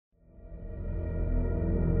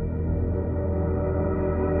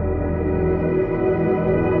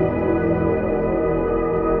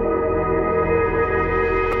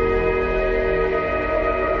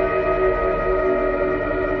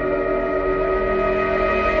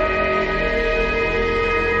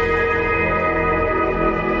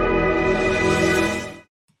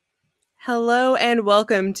Hello and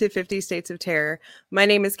welcome to 50 States of Terror. My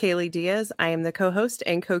name is Kaylee Diaz. I am the co-host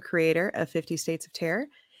and co-creator of 50 States of Terror.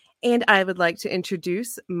 And I would like to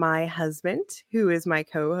introduce my husband, who is my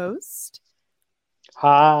co-host.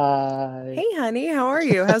 Hi. Hey, honey, how are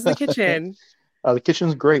you? How's the kitchen? The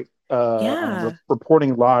kitchen's great. I'm Yeah.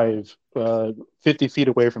 reporting live, 50 feet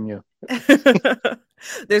away from you.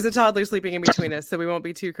 There's a toddler sleeping in between us, so we won't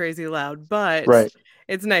be too crazy loud, but Right.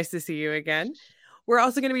 it's nice to see you again. We're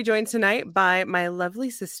also going to be joined tonight by my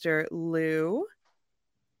lovely sister, Lou.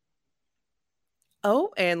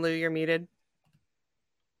 Oh, and Lou, you're muted.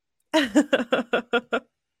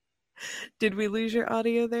 Did we lose your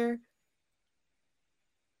audio there?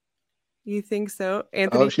 You think so? Oh,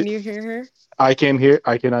 Anthony, can you hear her? I can hear.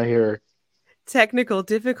 I cannot hear her. Technical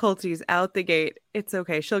difficulties out the gate. It's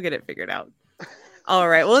okay. She'll get it figured out. All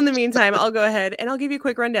right. Well, in the meantime, I'll go ahead and I'll give you a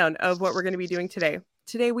quick rundown of what we're going to be doing today.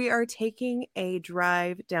 Today, we are taking a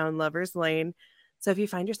drive down Lover's Lane. So if you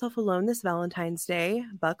find yourself alone this Valentine's Day,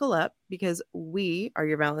 buckle up because we are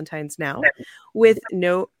your Valentines now with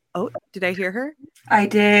no. Oh, did I hear her? I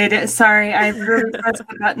did. Sorry, I literally pressed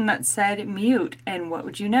the button that said mute, and what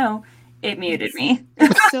would you know? It muted me.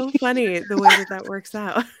 It's so funny the way that works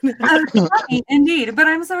out. Funny, indeed, but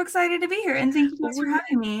I'm so excited to be here, and thank you guys for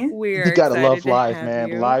having me. We're You gotta excited love to live, have man.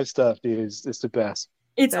 you. Live stuff, dude, is the best.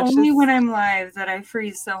 It's That's only just- when I'm live that I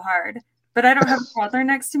freeze so hard, but I don't have a toddler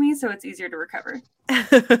next to me, so it's easier to recover.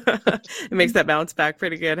 It makes that bounce back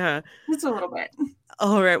pretty good, huh? Just a little bit.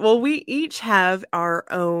 All right. Well, we each have our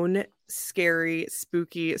own scary,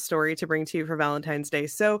 spooky story to bring to you for Valentine's Day.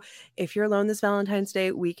 So if you're alone this Valentine's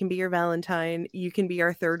Day, we can be your Valentine. You can be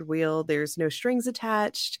our third wheel. There's no strings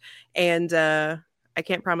attached. And I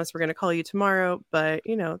can't promise we're going to call you tomorrow, but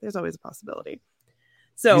there's always a possibility.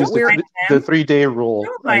 So Use we're the 3-day rule.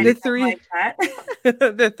 the three like that.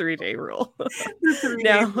 the 3-day rule. The 3-day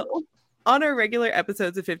Now, rule. on our regular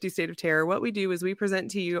episodes of 50 State of Terror, what we do is we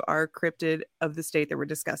present to you our cryptid of the state that we're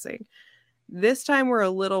discussing. This time we're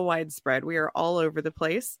a little widespread. We are all over the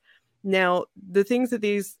place. Now, the things that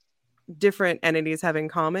these different entities have in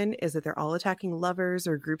common is that they're all attacking lovers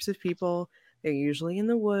or groups of people. They're usually in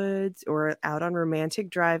the woods or out on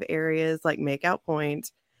romantic drive areas like Makeout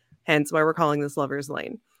Point, hence why we're calling this Lover's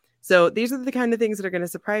Lane. So these are the kind of things that are going to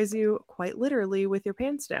surprise you quite literally with your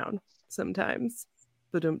pants down sometimes.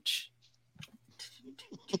 Ba-dum-tsh.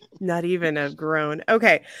 Not even a groan.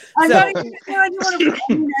 Okay. I So, don't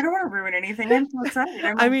want to ruin anything. I'm so excited.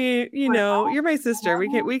 I mean, you're my sister.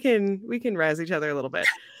 We can razz each other a little bit.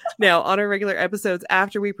 Now, on our regular episodes,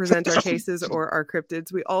 after we present our cases or our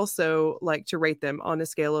cryptids, we also like to rate them on a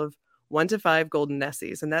scale of 1 to 5 golden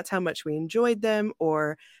Nessies, and that's how much we enjoyed them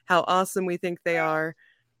or how awesome we think they are.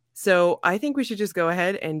 So I think we should just go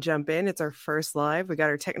ahead and jump in. It's our first live. We got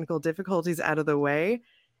our technical difficulties out of the way.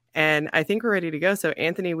 And I think we're ready to go. So,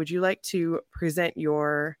 Anthony, would you like to present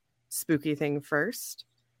your spooky thing first?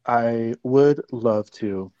 I would love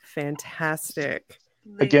to. Fantastic.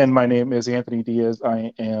 Again, my name is Anthony Diaz.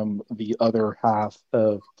 I am the other half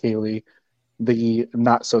of Kaylee, the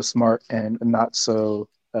not so smart and not so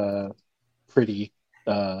pretty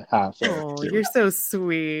half. Oh, you're so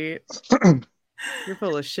sweet. You're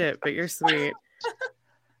full of shit, but you're sweet.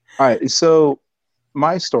 All right. So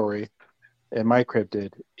my story and my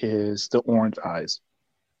cryptid is the Orange Eyes.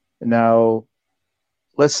 Now,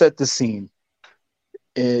 let's set the scene.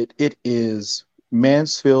 It is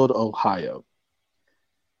Mansfield, Ohio.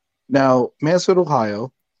 Now, Mansfield,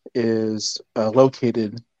 Ohio is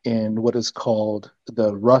located in what is called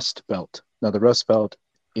the Rust Belt. Now, the Rust Belt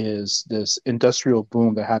is this industrial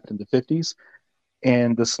boom that happened in the 50s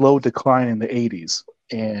and the slow decline in the 80s.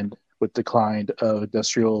 And with decline of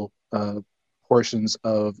industrial portions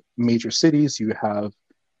of major cities, you have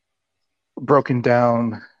broken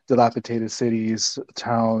down, dilapidated cities,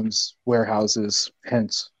 towns, warehouses,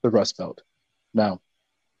 hence the Rust Belt. Now,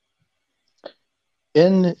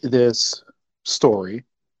 in this story,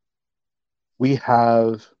 we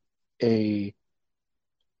have a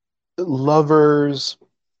lover's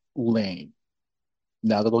lane.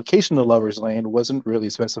 Now, the location of the lover's lane wasn't really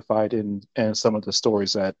specified in some of the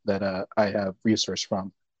stories that I have researched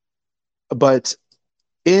from. But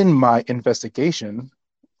in my investigation,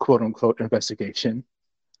 quote unquote investigation,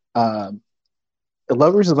 the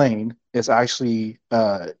lover's lane is actually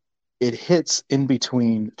it hits in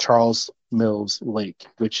between Charles Mills Lake,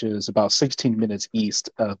 which is about 16 minutes east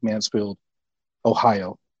of Mansfield,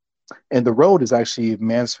 Ohio. And the road is actually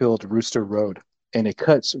Mansfield Rooster Road, and it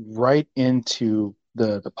cuts right into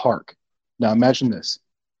the park. Now imagine this.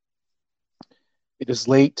 It is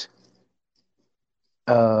late.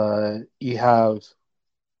 You have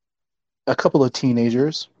a couple of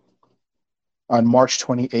teenagers on March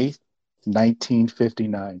 28th,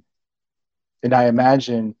 1959. And I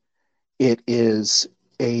imagine it is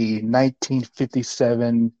a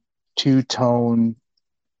 1957 two-tone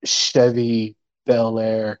Chevy Bel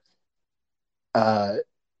Air.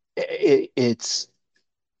 It's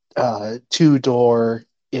two-door.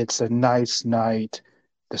 It's a nice night.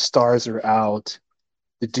 The stars are out.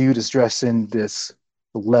 The dude is dressed in this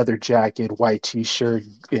leather jacket, white t-shirt,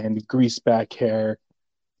 and greased back hair,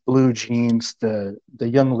 blue jeans. The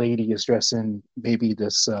young lady is dressed in maybe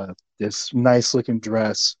this nice looking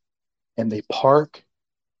dress, and they park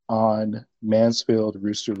on Mansfield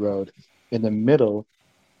Rooster Road in the middle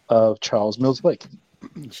of Charles Mills Lake.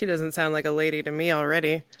 She doesn't sound like a lady to me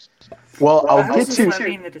already. Well, I I'll was get just to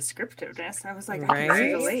loving the descriptiveness. I was like, I can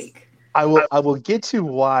see the Right? lake. I will get to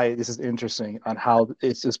why this is interesting on how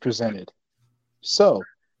it's just presented. So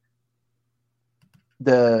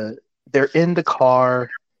they're in the car.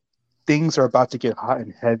 Things are about to get hot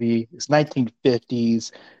and heavy. It's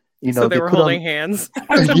 1950s. You know, So they were put holding on, hands.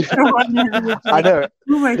 I was so wondering. I know.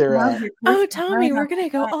 Oh my They're God, Oh, Tommy, we're gonna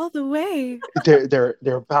go all the way. they're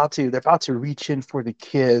about to reach in for the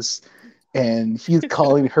kiss, and he's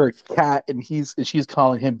calling her cat, and she's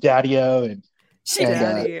calling him Daddy-O, and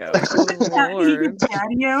Daddy, oh Lord.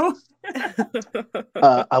 Daddy-O.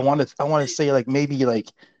 I want to say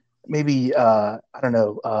maybe I don't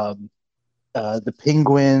know, the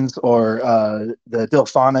Penguins or the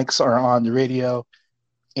Delphonics are on the radio,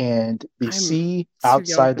 and they I'm see too young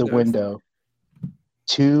outside for the those. window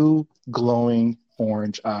two glowing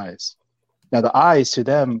orange eyes. Now the eyes to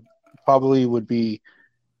them probably would be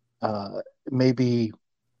maybe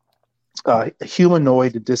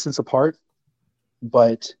humanoid, a distance apart,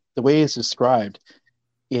 but the way it's described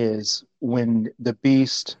is when the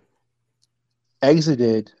beast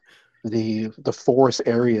exited the forest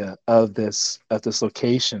area of this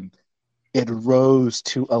location, it rose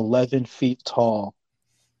to 11 feet tall,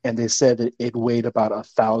 and they said that it weighed about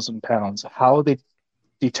 1,000 pounds. How they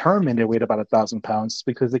determined it weighed about 1,000 pounds is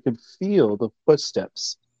because they could feel the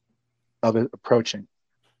footsteps of it approaching.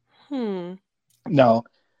 Now,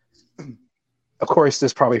 of course,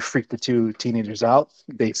 this probably freaked the two teenagers out.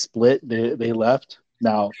 They split. They left.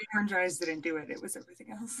 Now, The orange eyes didn't do it. It was everything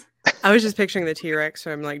else. I was just picturing the T-Rex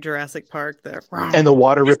from like Jurassic Park. and the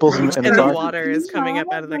water ripples in the and the dark. water is coming up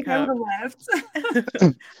out of the Like, I cup. would've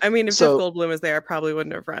left. I mean, if So- Jeff Goldblum was there, I probably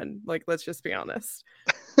wouldn't have run. Like, let's just be honest.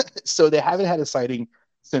 So they haven't had a sighting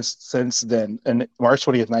since then, and March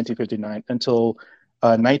 20th, 1959, until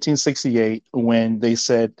 1968, when they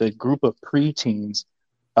said the group of preteens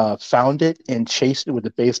found it and chased it with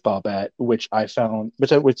a baseball bat, which I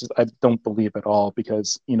don't believe at all,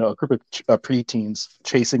 because a group of preteens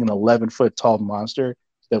chasing an 11-foot tall monster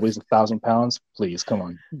that weighs 1,000 pounds. Please, come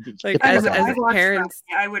on. Like, Get the as fuck out of as here. parents,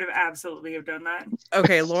 I would have absolutely have done that.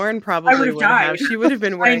 okay, Lauren probably would've would have. died. She would have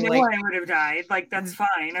been I wearing know like I would have died. Like, that's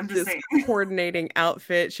fine. I'm just this saying. coordinating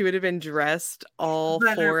outfit. She would have been dressed all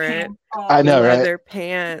Leather for it. pants, all I know, right? Leather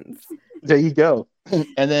pants. There you go. And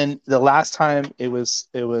then the last time it was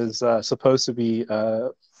supposed to be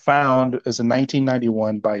found as in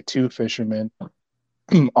 1991 by two fishermen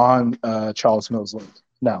on Charles Mills Lake.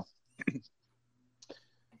 Now,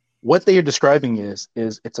 what they are describing is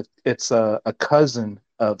it's a cousin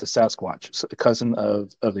of the Sasquatch, so a cousin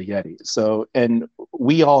of the Yeti. So, and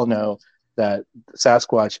we all know that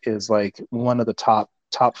Sasquatch is like one of the top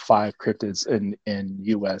 5 cryptids in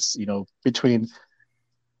U.S. Between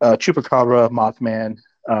Chupacabra, Mothman,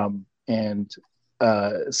 and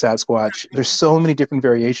Sasquatch. There's so many different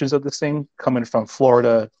variations of this thing coming from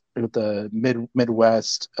Florida, the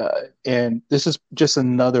Midwest, and this is just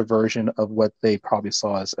another version of what they probably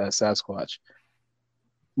saw as Sasquatch.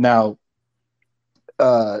 Now,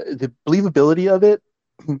 the believability of it,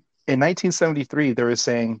 in 1973, they were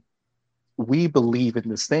saying, we believe in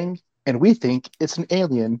this thing, and we think it's an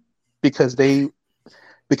alien because they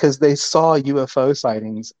saw UFO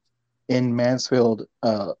sightings in Mansfield,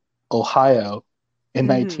 Ohio, in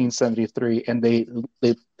 1973, and they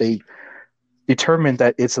determined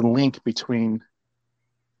that it's a link between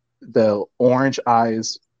the orange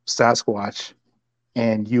eyes Sasquatch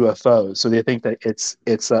and UFOs. So they think that it's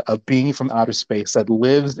a being from outer space that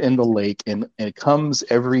lives in the lake, and it comes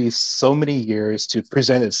every so many years to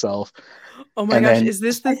present itself. Oh my gosh, is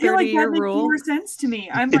this the I feel like 30-year that makes rule? more sense to me.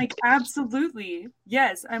 I'm like, absolutely.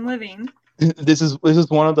 Yes, I'm living. This is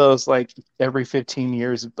one of those like every 15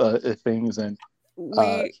 years things, and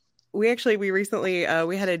we recently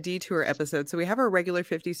we had a detour episode. So we have our regular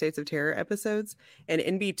 50 States of Terror episodes, and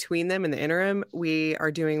in between them, in the interim, we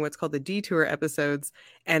are doing what's called the detour episodes.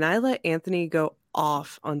 And I let Anthony go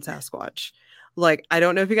off on Sasquatch. Like, I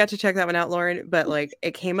don't know if you got to check that one out, Lauren, but like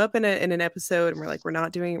it came up in an episode, and we're like, we're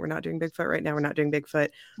not doing Bigfoot right now. We're not doing Bigfoot.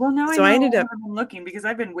 Well, now So I ended up I've been looking because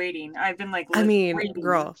I've been waiting. I've been like, I mean, waiting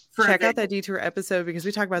girl, for check out that detour episode because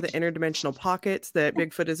we talk about the interdimensional pockets that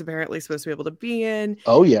Bigfoot is apparently supposed to be able to be in.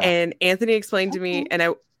 Oh yeah. And Anthony explained to me,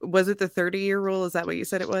 and was it the 30-year rule? Is that what you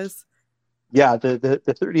said it was? Yeah, the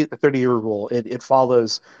 30-year rule. It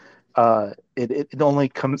follows. It only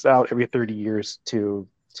comes out every 30 years to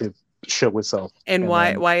show itself. And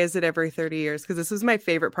why is it every 30 years? Because this was my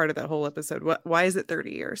favorite part of that whole episode. Why is it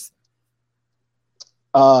 30 years?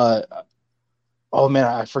 Oh man,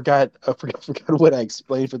 I forgot what I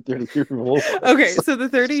explained for 30-year rule. Okay, so the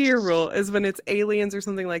 30-year rule is when it's aliens or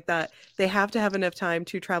something like that, they have to have enough time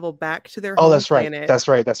to travel back to their home planet. That's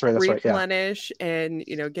right. Replenish and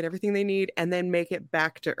get everything they need and then make it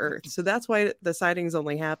back to Earth. So that's why the sightings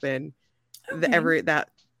only happen that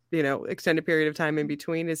extended period of time in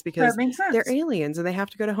between is because they're aliens and they have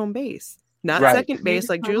to go to home base. Not second base,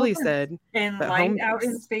 like Julie said. And light out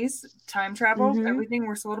in space, time travel, everything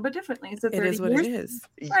works a little bit differently. So it is what it is.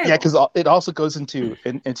 Right. Yeah, because it also goes into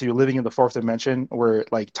living in the fourth dimension where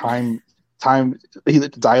like time either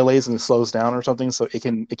dilates and slows down or something, so it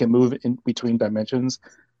can move in between dimensions.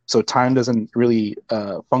 So time doesn't really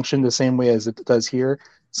function the same way as it does here.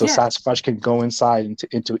 So Sasquatch can go inside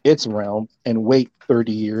into its realm and wait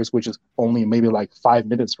 30 years, which is only maybe like 5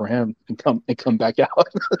 minutes for him, and come back out.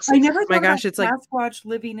 I never thought about Sasquatch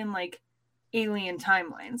living in like alien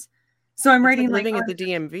timelines. So I'm writing living at the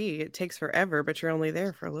DMV. It takes forever, but you're only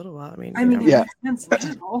there for a little while. It makes sense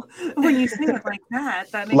now. When you say it like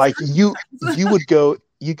that makes like sense.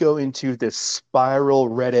 you go into this spiral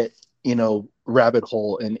Reddit, rabbit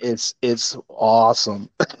hole, and it's awesome.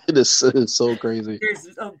 It is so crazy. There's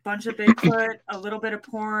a bunch of Bigfoot, a little bit of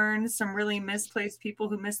porn, some really misplaced people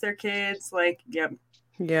who miss their kids.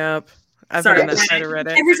 Yep. I've been on that side of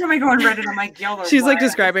Reddit. Every time I go on Reddit, I'm like, y'all are She's like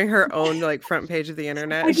describing her own like front page of the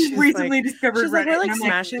internet. I just recently discovered Reddit. We're like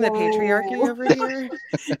smashing the patriarchy over here.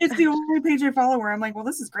 It's the only page I follow where I'm like, well,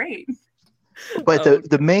 this is great. But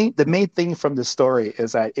the main thing from the story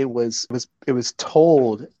is that it was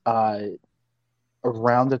told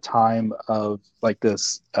around the time of like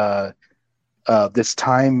this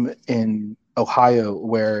time in Ohio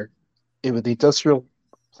where the industrial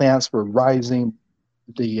plants were rising,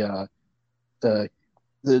 the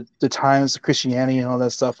times of Christianity and all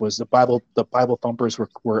that stuff was the Bible thumpers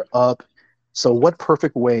were up. So what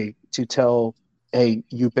perfect way to tell, hey,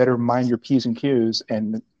 you better mind your P's and Q's,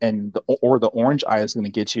 or the orange eye is going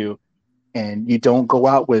to get you, and you don't go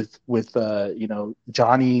out with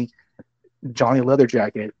Johnny Leather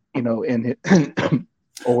Jacket,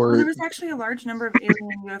 or there was actually a large number of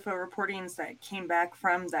alien UFO reportings that came back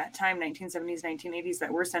from that time, 1970s, 1980s,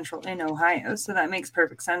 that were central in Ohio. So that makes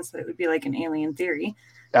perfect sense that it would be like an alien theory.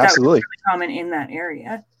 Absolutely. That was really common in that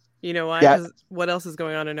area. You know why? Yeah. What else is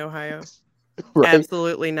going on in Ohio? Right.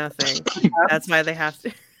 Absolutely nothing. That's why they have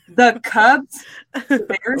to. The Cubs, the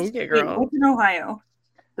Bears, okay, girl. In Ohio.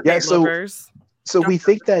 So we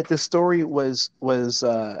think that the story was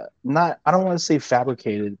not, I don't want to say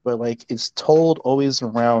fabricated, but like it's told always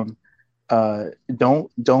around.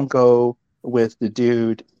 Don't go with the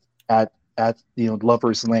dude at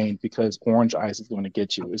Lover's Lane because Orange Eyes is going to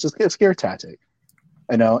get you. It's just a scare tactic.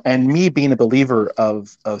 And me being a believer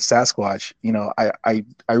of Sasquatch,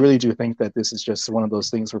 I really do think that this is just one of those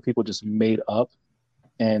things where people just made up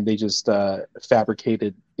and they just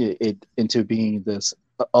fabricated it into being this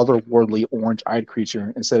otherworldly orange-eyed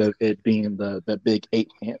creature instead of it being the big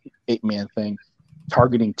eight-man thing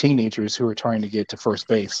targeting teenagers who are trying to get to first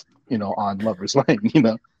base, on Lover's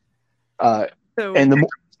Lane,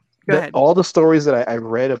 all the stories that I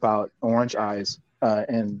read about Orange Eyes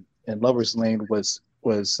and Lover's Lane was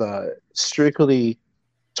strictly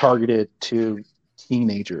targeted to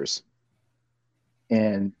teenagers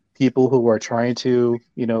and people who are trying to,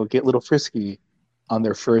 get a little frisky on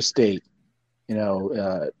their first date,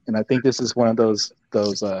 and I think this is one of those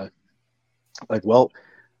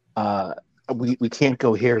we can't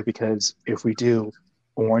go here because if we do,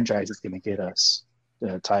 Orange Eyes is going to get us,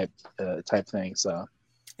 type thing. So,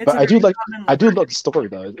 but I do love the story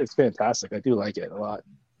though. It's fantastic. I do like it a lot.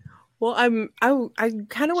 Well, I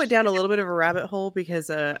kind of went down a little bit of a rabbit hole because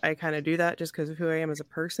I kind of do that just because of who I am as a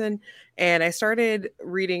person. And I started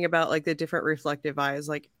reading about like the different reflective eyes.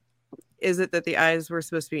 Like, is it that the eyes were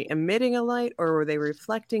supposed to be emitting a light or were they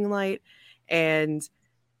reflecting light? And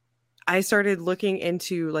I started looking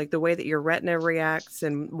into like the way that your retina reacts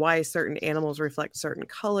and why certain animals reflect certain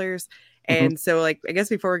colors. Mm-hmm. And so like, I guess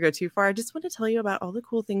before we go too far, I just want to tell you about all the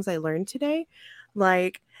cool things I learned today.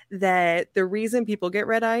 Like that the reason people get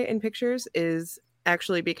red eye in pictures is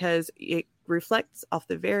actually because it reflects off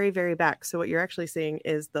the very, very back. So what you're actually seeing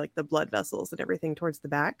is the blood vessels and everything towards the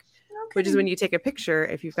back, which is when you take a picture,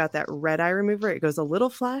 if you've got that red eye remover, it goes a little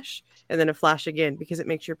flash and then a flash again, because it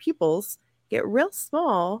makes your pupils get real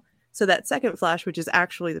small. So that second flash, which is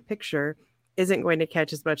actually the picture, isn't going to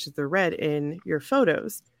catch as much as the red in your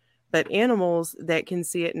photos. But animals that can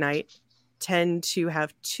see at night tend to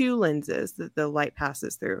have two lenses that the light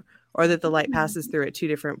passes through, or that the light passes through at two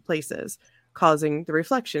different places, causing the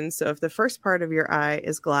reflection. So if the first part of your eye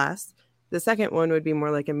is glass, the second one would be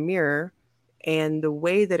more like a mirror. And the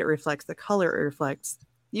way that it reflects, the color it reflects,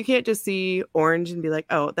 you can't just see orange and be like,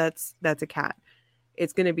 oh, that's a cat.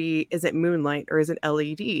 It's going to be, is it moonlight or is it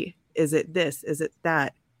LED? Is it this? Is it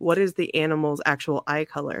that? What is the animal's actual eye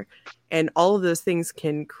color? And all of those things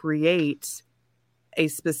can create a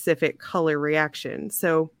specific color reaction.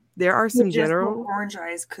 So there are some general orange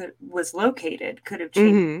eyes could have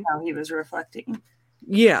changed how he was reflecting.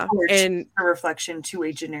 Yeah. Or and a reflection to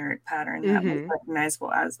a generic pattern that was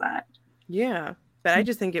recognizable as that. Yeah. But I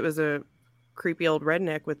just think it was a creepy old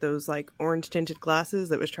redneck with those like orange tinted glasses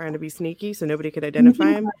that was trying to be sneaky so nobody could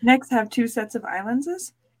identify him. Rednecks have two sets of eye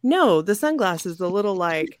lenses? No, the sunglasses, the little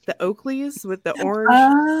like the Oakleys with the orange.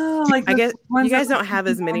 Oh, like I guess you guys don't have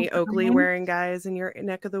as many Oakley wearing guys in your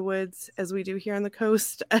neck of the woods as we do here on the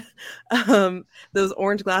coast. Those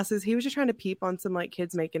orange glasses. He was just trying to peep on some like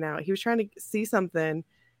kids making out. He was trying to see something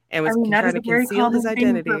and was trying to conceal his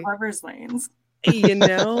identity. For lovers lanes. You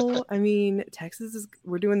know, I mean, Texas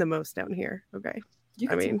we're doing the most down here. Okay. You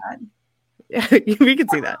can see that. Yeah, we can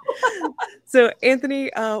see that. So,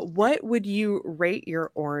 Anthony, what would you rate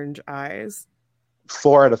your orange eyes?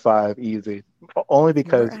 4 out of 5, easy. Only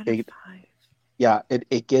because it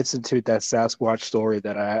gets into that Sasquatch story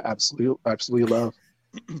that I absolutely love.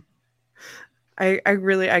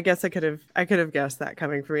 I guess I could have guessed that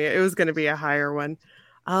coming from you. It was going to be a higher one.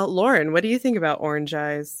 Lauren, what do you think about orange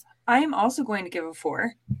eyes? I am also going to give a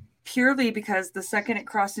 4. Purely because the second it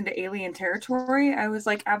crossed into alien territory, I was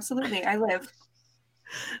like, absolutely, I live.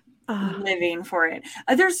 Living for it.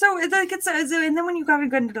 There's so like it's and then when you got to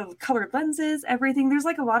go into the colored lenses, everything, there's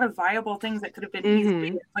like a lot of viable things that could have been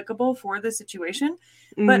easily applicable for the situation.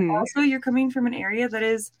 But also you're coming from an area that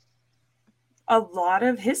is a lot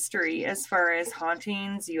of history as far as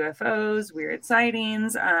hauntings, UFOs, weird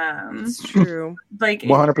sightings. It's true. Like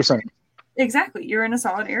 100%. Exactly. You're in a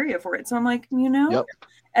solid area for it. So I'm like,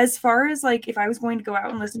 as far as like, if I was going to go out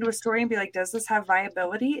and listen to a story and be like, does this have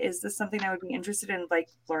viability? Is this something I would be interested in like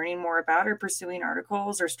learning more about or pursuing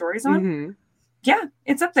articles or stories on? Yeah,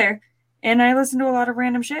 it's up there. And I listen to a lot of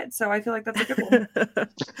random shit. So I feel like that's a good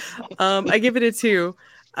one. I give it a 2.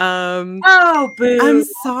 Oh, boo. I'm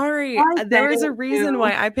sorry. There was a reason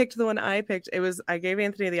why I picked the one I picked. I gave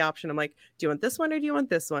Anthony the option. I'm like, do you want this one or do you want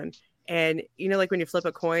this one? And you know, like when you flip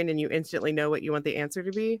a coin and you instantly know what you want the answer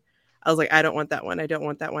to be. I was like, I don't want that one. I don't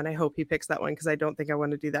want that one. I hope he picks that one because I don't think I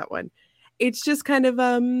want to do that one. It's just kind of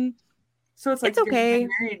So it's like it's okay. You've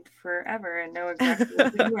been married forever and know exactly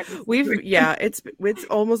what we've it's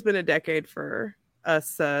almost been a decade for us,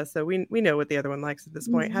 so we know what the other one likes at this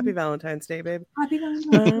point. Happy Valentine's Day, babe. Happy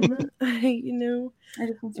Valentine's Day. You know, I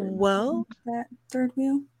just want to well, that third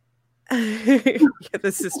wheel.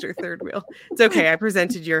 The sister third wheel. It's okay. I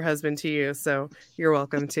presented your husband to you, so you're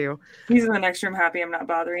welcome to. He's in the next room happy I'm not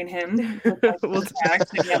bothering him. We'll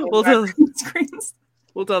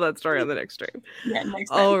tell that story on the next stream. Yeah, next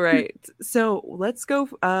time. All right. So let's go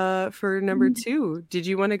for number 2. Did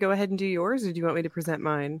you want to go ahead and do yours, or do you want me to present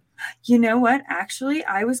mine? You know what? Actually,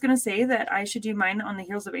 I was going to say that I should do mine on the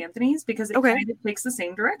heels of Anthony's because it kind of takes the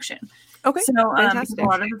same direction. Okay. So a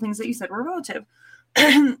lot of the things that you said were relative.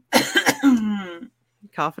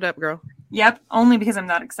 Cough it up, girl. Yep. Only because I'm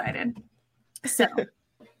not excited. So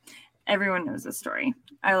everyone knows this story.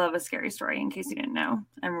 I love a scary story, in case you didn't know.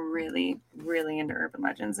 I'm really, really into urban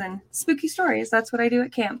legends and spooky stories. That's what I do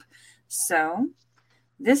at camp. So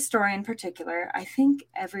this story in particular, I think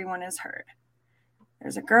everyone has heard.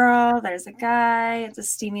 There's a girl, there's a guy, it's a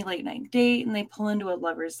steamy late night date, and they pull into a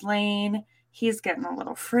lover's lane. He's getting a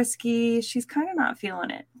little frisky. She's kind of not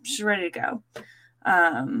feeling it. She's ready to go.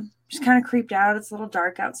 She's kind of creeped out. It's a little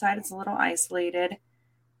dark outside. It's a little isolated.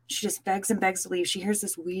 She just begs and begs to leave. She hears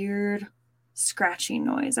this weird scratching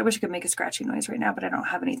noise. I wish I could make a scratching noise right now, but I don't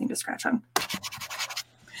have anything to scratch on.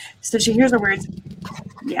 So she hears the words.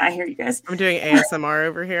 Yeah, I hear you guys. I'm doing ASMR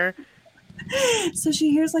over here. So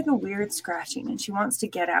she hears like a weird scratching and she wants to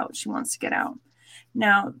get out. She wants to get out.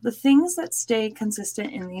 Now, the things that stay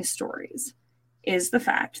consistent in these stories is the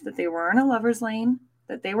fact that they were in a lover's lane,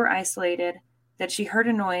 that they were isolated, that she heard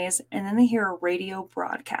a noise, and then they hear a radio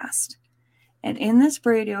broadcast. And in this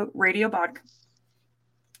radio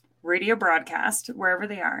broadcast, wherever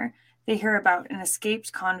they are, they hear about an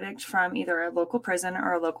escaped convict from either a local prison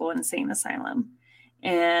or a local insane asylum.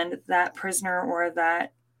 And that prisoner or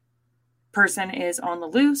that person is on the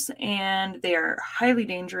loose, and they are highly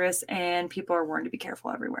dangerous, and people are warned to be careful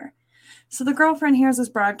everywhere. So the girlfriend hears this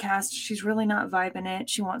broadcast. She's really not vibing it.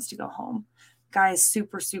 She wants to go home. Guy is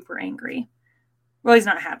super, super angry. Well, he's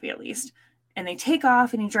not happy, at least. And they take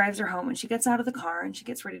off, and he drives her home, and she gets out of the car, and she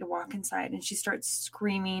gets ready to walk inside, and she starts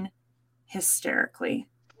screaming hysterically.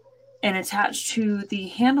 And attached to the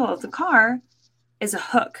handle of the car is a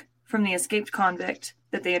hook from the escaped convict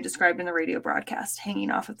that they had described in the radio broadcast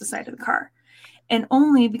hanging off of the side of the car. And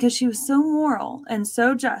only because she was so moral and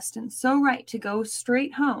so just and so right to go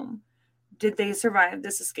straight home did they survive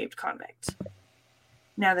this escaped convict.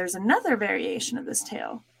 Now, there's another variation of this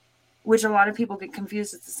tale, which a lot of people get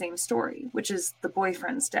confused with the same story, which is the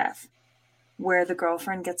boyfriend's death, where the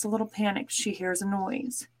girlfriend gets a little panicked. She hears a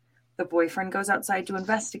noise. The boyfriend goes outside to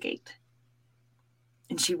investigate.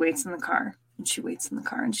 And she waits in the car, and she waits in the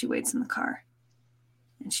car, and she waits in the car.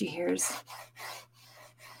 And she hears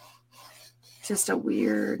just a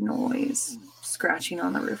weird noise scratching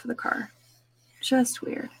on the roof of the car. Just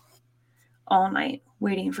weird. All night,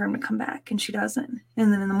 waiting for him to come back, and she doesn't.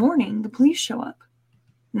 And then in the morning, the police show up.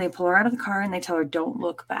 And they pull her out of the car, and they tell her, don't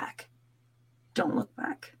look back. Don't look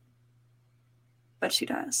back. But she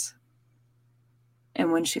does.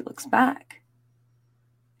 And when she looks back,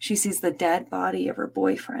 she sees the dead body of her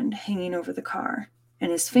boyfriend hanging over the car,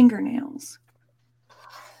 and his fingernails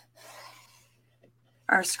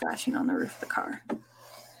are scratching on the roof of the car,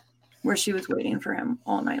 where she was waiting for him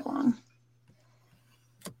all night long.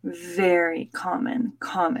 Very common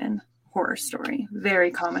horror story.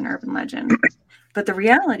 Very common urban legend. But the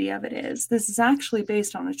reality of it is, this is actually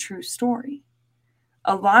based on a true story.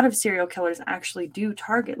 A lot of serial killers actually do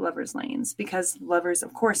target lovers' lanes because lovers,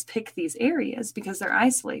 of course, pick these areas because they're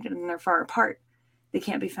isolated and they're far apart. They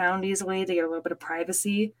can't be found easily. They get a little bit of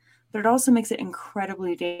privacy. But it also makes it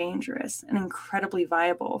incredibly dangerous and incredibly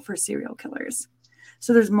viable for serial killers.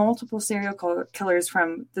 So there's multiple serial killers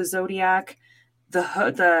from the Zodiac,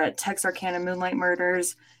 the Texarkana Moonlight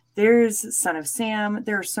Murders. There's Son of Sam.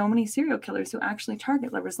 There are so many serial killers who actually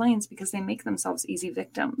target lovers' lanes because they make themselves easy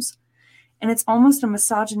victims. And it's almost a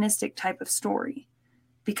misogynistic type of story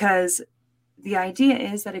because the idea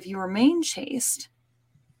is that if you remain chaste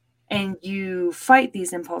and you fight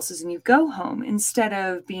these impulses and you go home, instead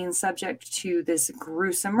of being subject to this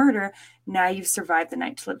gruesome murder, now you've survived the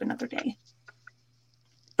night to live another day.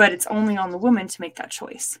 But it's only on the woman to make that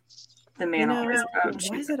choice. The man always goes.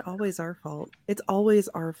 Why is it always our fault? It's always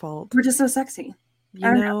our fault. We're just so sexy.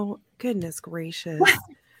 You know, goodness gracious.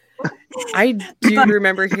 I do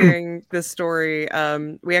remember hearing this story.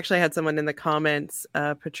 We actually had someone in the comments,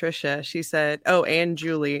 Patricia. She said, and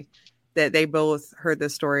Julie, that they both heard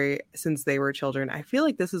this story since they were children. I feel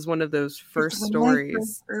like this is one of those first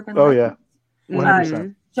stories. Yeah.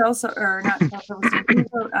 100%. Chelsea, or not Chelsea,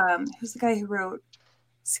 who's the guy who wrote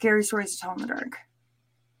Scary Stories to Tell in the Dark?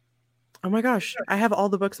 Oh my gosh, I have all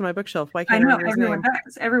the books on my bookshelf. Why can't I remember his everyone name?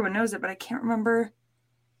 does. Everyone knows it, but I can't remember.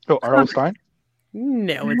 Oh, R.L. Stein?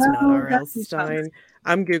 No, it's not R.L. Stein.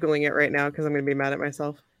 I'm Googling it right now because I'm going to be mad at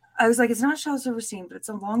myself. I was like, it's not Charles Silverstein, but it's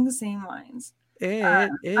along the same lines. It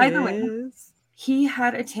is. Either way, he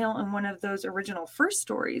had a tale in one of those original first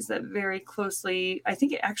stories that very closely, I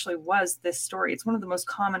think it actually was this story. It's one of the most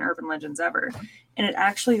common urban legends ever. And it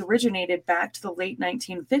actually originated back to the late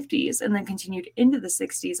 1950s and then continued into the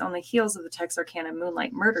 60s on the heels of the Texarkana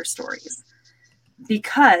Moonlight Murder stories.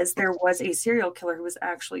 Because there was a serial killer who was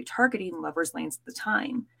actually targeting lovers' lanes at the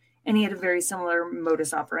time. And he had a very similar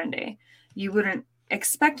modus operandi. You wouldn't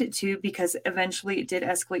expect it to, because eventually it did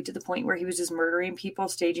escalate to the point where he was just murdering people,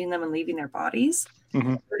 staging them, and leaving their bodies.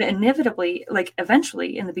 Mm-hmm. But inevitably,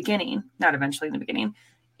 eventually in the beginning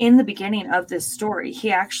of this story, he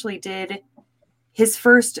actually did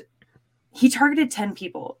he targeted 10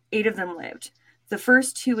 people. 8 of them lived. The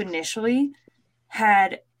first 2 initially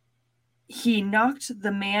he knocked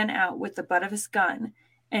the man out with the butt of his gun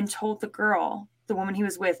and told the girl, the woman he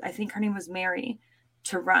was with, I think her name was Mary,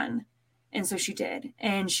 to run. And so she did.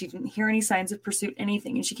 And she didn't hear any signs of pursuit,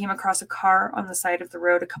 anything. And she came across a car on the side of the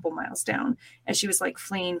road a couple miles down as she was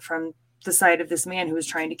fleeing from the side of this man who was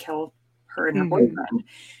trying to kill her and her boyfriend.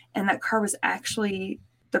 And that car was actually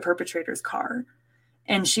the perpetrator's car.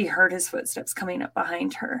 And she heard his footsteps coming up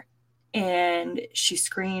behind her. And she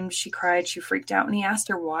screamed, she cried, she freaked out. And he asked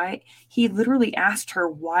her why. He literally asked her,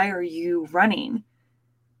 "Why are you running?"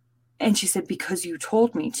 And she said, "Because you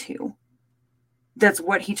told me to." that's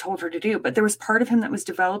what he told her to do. But there was part of him that was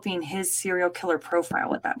developing his serial killer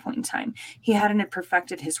profile at that point in time. He hadn't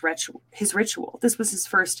perfected his ritual. This was his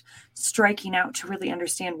first striking out to really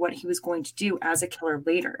understand what he was going to do as a killer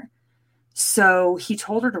later. So he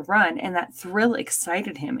told her to run, and that thrill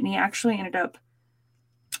excited him. And he actually ended up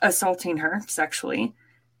assaulting her sexually.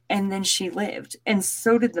 And then she lived. And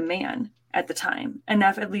so did the man at the time,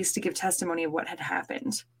 enough at least to give testimony of what had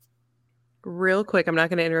happened. Real quick, I'm not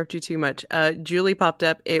going to interrupt you too much. Julie popped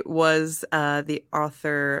up. It was the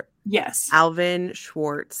author. Yes. Alvin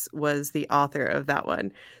Schwartz was the author of that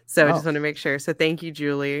one. So I just want to make sure. So thank you,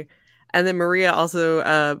 Julie. And then Maria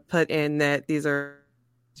also put in that these are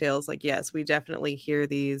tales. Like, yes, we definitely hear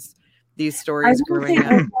these stories growing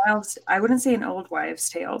up. I wouldn't say an old wives'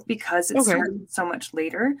 tale because it started so much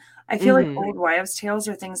later. I feel like old wives' tales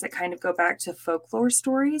are things that kind of go back to folklore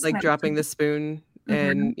stories. Like dropping the spoon.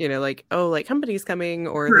 And like company's coming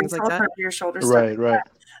or things like that. Your shoulders, right.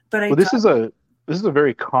 But this is a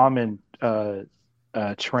very common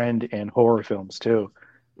trend in horror films too.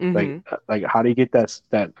 Like how do you get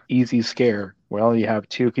that easy scare? Well, you have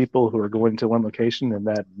two people who are going to one location, and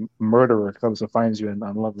that murderer comes and finds you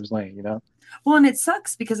on Lover's Lane. You know. Well, and it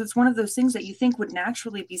sucks because it's one of those things that you think would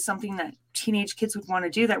naturally be something that teenage kids would want to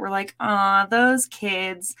do. That we're like, those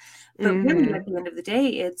kids. But really, at the end of the day,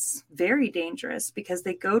 it's very dangerous because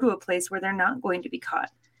they go to a place where they're not going to be caught.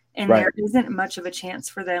 And there isn't much of a chance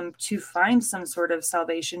for them to find some sort of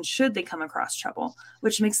salvation should they come across trouble,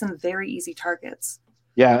 which makes them very easy targets.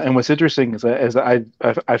 Yeah, and what's interesting is that, as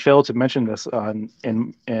I failed to mention this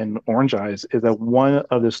in Orange Eyes, is that one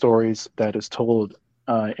of the stories that is told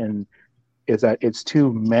is that it's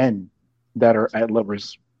two men that are at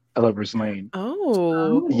Lover's Lane.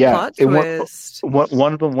 Oh, yeah. Plot twist.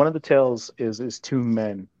 One of the tales is two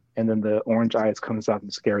men, and then the Orange Eyes comes out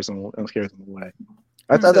and scares them away.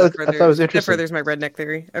 I thought that was interesting. That furthers my redneck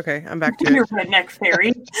theory. Okay, I'm back to your redneck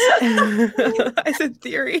fairy. I said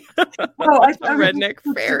theory. Oh, I redneck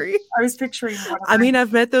fairy. I was picturing. I mean,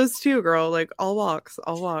 I've met those too, girl. Like all walks.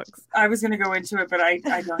 I was going to go into it, but I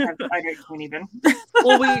can't even.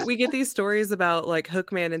 Well, we get these stories about like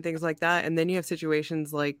Hookman and things like that, and then you have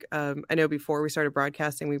situations like I know before we started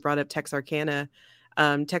broadcasting, we brought up Texarkana.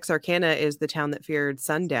 Texarkana is the town that feared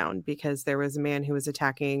sundown because there was a man who was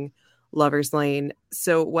attacking Lover's Lane.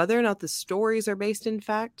 So whether or not the stories are based in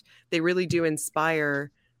fact, they really do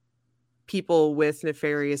inspire people with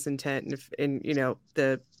nefarious intent and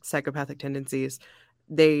the psychopathic tendencies.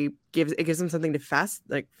 It gives them something to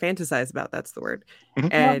fantasize about. That's the word.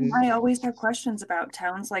 And I always have questions about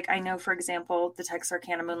towns. Like I know, for example, the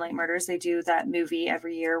Texarkana Moonlight Murders, they do that movie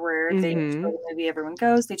every year where they show the movie, everyone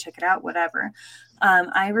goes, they check it out, whatever.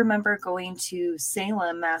 I remember going to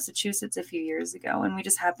Salem, Massachusetts a few years ago, and we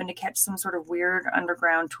just happened to catch some sort of weird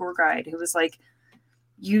underground tour guide who was like,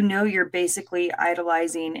 you're basically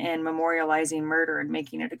idolizing and memorializing murder and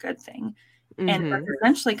making it a good thing. And that's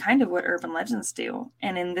essentially kind of what urban legends do.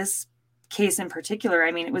 And in this case in particular,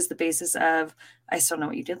 I mean, it was the basis of I Still Know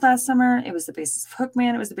What You Did Last Summer. It was the basis of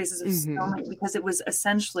Hookman. It was the basis of so many, because it was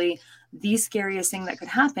essentially the scariest thing that could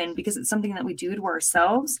happen because it's something that we do to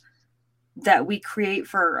ourselves that we create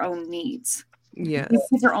for our own needs. Yeah.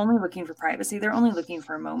 These are only looking for privacy. They're only looking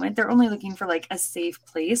for a moment. They're only looking for like a safe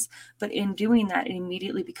place. But in doing that, it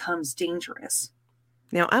immediately becomes dangerous.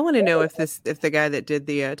 Now, I want to know if the guy that did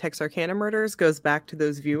the Texarkana murders goes back to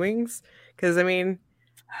those viewings, because I mean,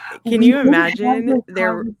 can you imagine you and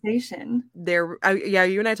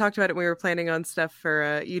I talked about it when we were planning on stuff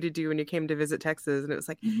for you to do when you came to visit Texas, and it was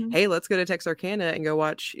like, hey, let's go to Texarkana and go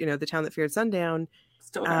watch The Town That Feared Sundown.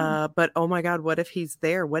 But oh my God, what if he's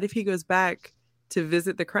there? What if he goes back to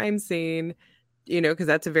visit the crime scene? Because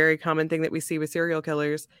that's a very common thing that we see with serial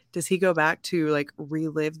killers. Does he go back to like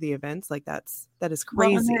relive the events? Like that is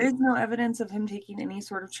crazy. Well, there is no evidence of him taking any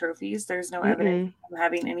sort of trophies. There's no evidence of him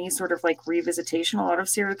having any sort of like revisitation. A lot of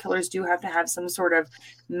serial killers do have to have some sort of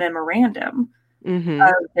memorandum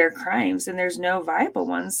of their crimes, and there's no viable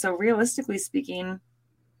ones. So realistically speaking,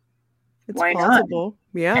 why possible.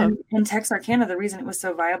 Not? Yeah. And in Texarkana, the reason it was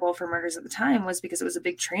so viable for murders at the time was because it was a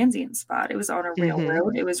big transient spot. It was on a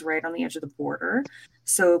railroad. It was right on the edge of the border.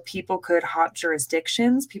 So people could hop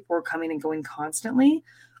jurisdictions. People were coming and going constantly.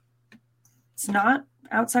 It's not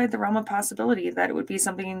outside the realm of possibility that it would be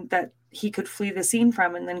something that he could flee the scene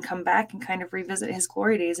from and then come back and kind of revisit his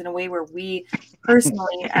glory days in a way where we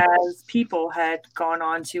personally as people had gone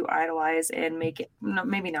on to idolize and make it,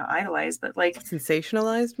 maybe not idolize, but like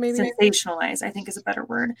sensationalized, sensationalize, I think is a better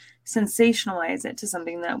word. Sensationalize it to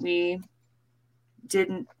something that we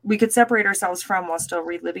could separate ourselves from while still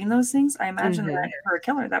reliving those things. I imagine that for a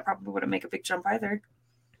killer, that probably wouldn't make a big jump either.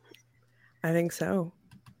 I think so.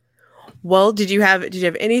 Well, did you have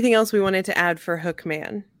anything else we wanted to add for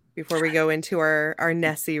Hookman before we go into our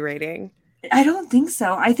Nessie rating? I don't think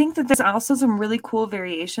so. I think that there's also some really cool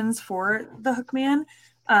variations for the Hookman.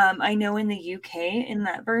 I know in the UK, in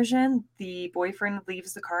that version, the boyfriend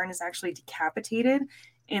leaves the car and is actually decapitated,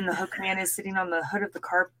 and the Hookman is sitting on the hood of the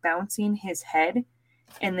car, bouncing his head,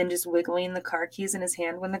 and then just wiggling the car keys in his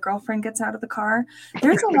hand when the girlfriend gets out of the car.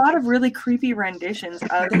 There's a lot of really creepy renditions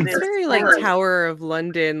of It's this. very like story. Tower of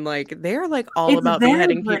London. Like they're like all It's about very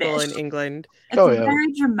beheading people British. in England. It's Oh, yeah.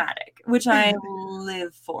 very dramatic, which I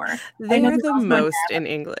live for. They know are there's the also a most in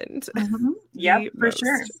England. Yep, The for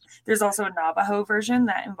sure. most. There's also a Navajo version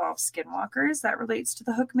that involves skinwalkers that relates to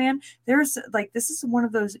the Hookman. There's like, this is one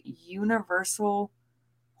of those universal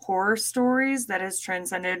horror stories that has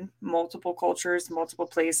transcended multiple cultures, multiple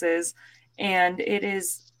places, and it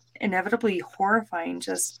is inevitably horrifying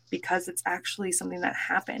just because it's actually something that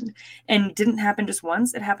happened and didn't happen just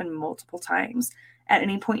once. It happened multiple times. At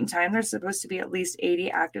any point in time, there's supposed to be at least 80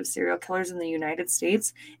 active serial killers in the United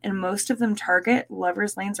States, and most of them target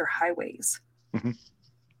lovers' lanes or highways.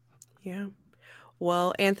 Yeah.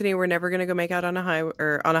 Well, Anthony, we're never gonna go make out on a highway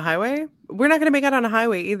or on a highway. We're not gonna make out on a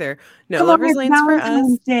highway either. No, Come on, lovers' it's lanes for us.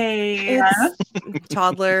 Valentine's Day. It's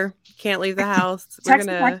toddler, can't leave the house. We're Texas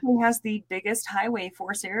gonna. actually has the biggest highway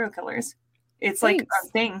for serial killers. It's like Thanks. a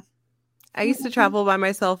thing. I used to travel by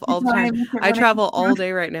myself all the time. Time. I travel all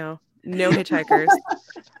day right now. No hitchhikers.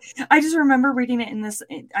 I just remember reading it in this.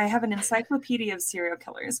 I have an encyclopedia of serial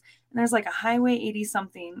killers, and there's like a Highway 80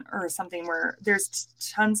 something or something where there's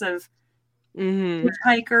tons of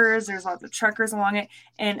hitchhikers. There's lots of truckers along it,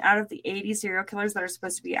 and out of the 80 serial killers that are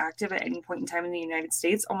supposed to be active at any point in time in the United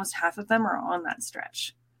States, almost half of them are on that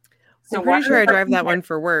stretch. So I'm pretty sure I drive that one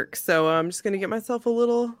for work. So I'm just gonna get myself a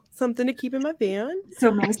little something to keep in my van.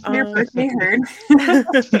 So Mace for your birthday heard.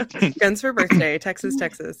 Guns for birthday, Texas,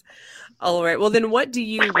 Texas. All right. Well, then, what do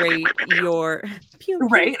you rate your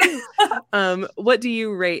Right? what do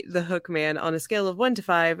you rate the Hookman on a scale of 1 to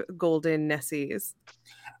 5 golden Nessies?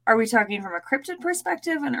 Are we talking from a cryptid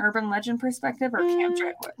perspective, an urban legend perspective, or Camp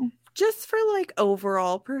Dreadwood? Just for like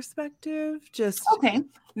overall perspective, just Okay,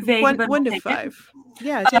 vague, one, but 1 we'll to take 5.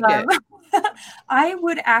 Yeah, take it. I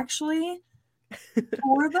would actually,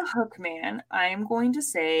 for the Hookman, I'm going to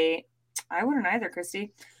say I wouldn't either,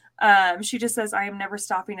 Christy. She just says, I am never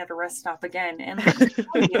stopping at a rest stop again.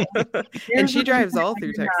 And she drives all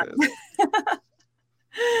through Texas.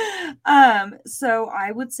 So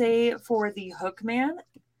I would say for the Hookman,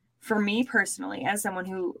 for me personally, as someone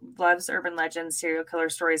who loves urban legends, serial killer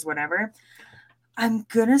stories, whatever, I'm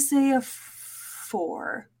gonna say a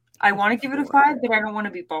 4. I want to give it a 5, but I don't want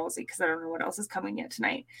to be ballsy because I don't know what else is coming yet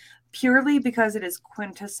tonight. Purely because it is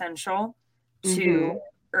quintessential to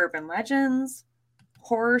urban legends,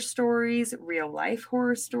 horror stories, real life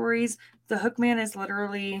horror stories. The Hookman is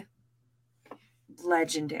literally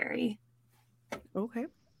legendary. Okay,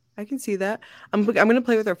 I can see that. I'm going to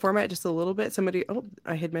play with our format just a little bit.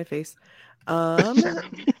 I hid my face. I'm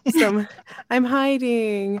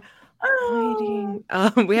hiding.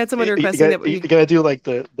 We had someone requesting that you gotta do like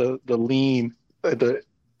the lean.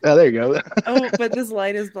 There you go. But this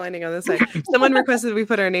light is blinding on this side. Someone requested we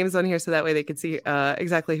put our names on here so that way they could see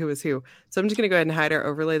exactly who is who. So I'm just gonna go ahead and hide our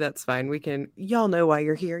overlay. That's fine. Y'all know why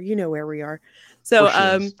you're here. You know where we are. So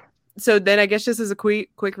So then I guess just as a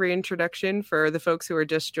quick reintroduction for the folks who are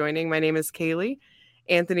just joining, my name is Kaylee.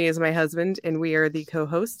 Anthony is my husband, and we are the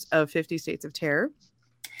co-hosts of 50 States of Terror.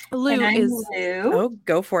 Lou. Oh,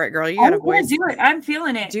 go for it, girl. You got a voice. Do it. I'm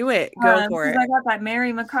feeling it. Do it. Go for it. I got that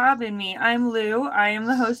Mary Macabre in me. I'm Lou. I am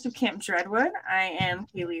the host of Camp Dreadwood. I am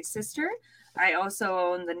Kaylee's sister. I also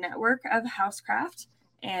own the network of Housecraft,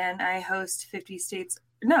 and I host 50 States.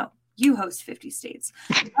 No, you host 50 States.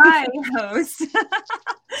 I host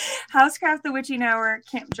Housecraft, The Witching Hour,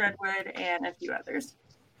 Camp Dreadwood, and a few others.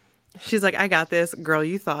 She's like, I got this. Girl,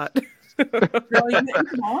 you thought. Girl,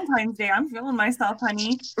 it's Valentine's Day. I'm feeling myself,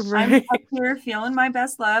 honey. Right. I'm up here feeling my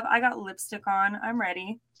best love. I got lipstick on. I'm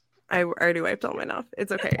ready. I already wiped all mine off.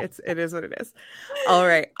 It's okay. It is what it is. All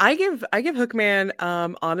right. I give Hookman.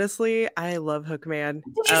 Honestly, I love Hookman.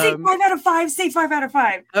 Did you say 5 out of 5? Say 5 out of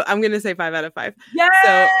 5. I'm gonna say 5 out of 5. Yeah.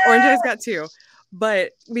 So Orange Eyes got 2.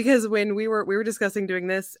 But because when we were discussing doing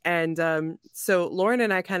this, and so Lauren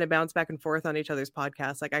and I kind of bounce back and forth on each other's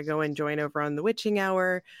podcasts. Like I go and join over on the Witching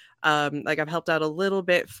Hour. Like I've helped out a little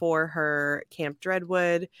bit for her Camp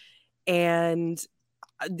Dreadwood, and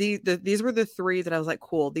these were the 3 that I was like,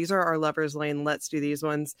 cool. These are our lovers' lane. Let's do these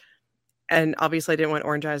ones. And obviously, I didn't want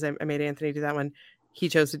Orange Eyes. I made Anthony do that one. He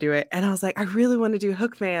chose to do it, and I was like, I really want to do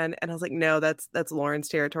Hookman, and I was like, no, that's Lauren's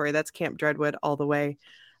territory. That's Camp Dreadwood all the way.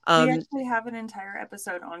 We actually have an entire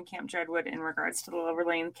episode on Camp Dreadwood in regards to the Lover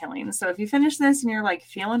Lane killing. So if you finish this and you're like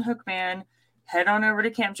feeling Hookman, head on over to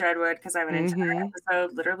Camp Dreadwood because I have an entire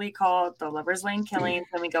episode literally called The Lover's Lane Killings,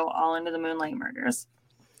 and we go all into the Moonlight Murders.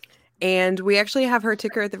 And we actually have her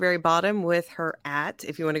ticker at the very bottom with her @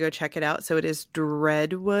 if you want to go check it out. So it is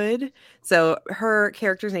Dreadwood. So her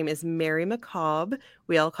character's name is Mary McCobb.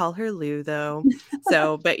 We all call her Lou, though.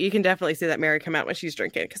 So, but you can definitely see that Mary come out when she's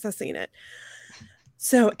drinking because I've seen it.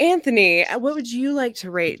 So, Anthony, what would you like to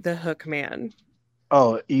rate the Hookman?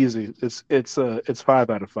 Oh, easy. It's 5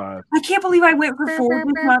 out of 5. I can't believe I went for 4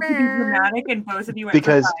 not to be dramatic, and both of you went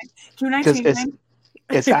for 5. Can I change mine?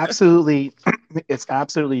 It's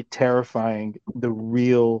absolutely terrifying. The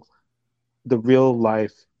real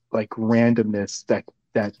life like randomness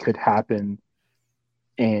that could happen,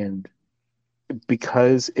 and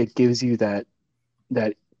because it gives you that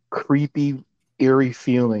creepy, eerie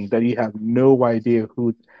feeling that you have no idea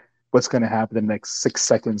what's going to happen the next 6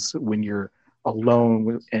 seconds when you're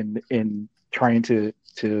alone and trying to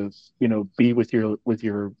be with your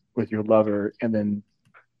lover, and then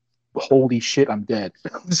holy shit, I'm dead.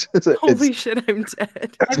 Holy shit, I'm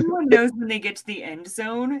dead. Everyone knows when they get to the end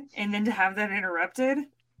zone, and then to have that interrupted,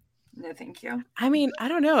 no thank you. I mean, I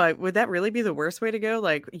don't know. Would that really be the worst way to go?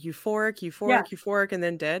 Like euphoric, and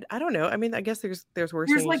then dead? I don't know. I mean, I guess there's worse.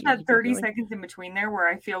 There's like that 30 seconds in between there where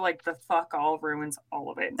I feel like the fuck all ruins all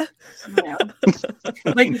of it. You know?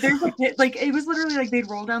 Like there's like it was literally like they'd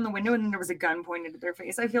roll down the window and then there was a gun pointed at their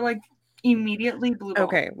face. I feel like immediately blue ball.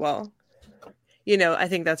 Okay, well, I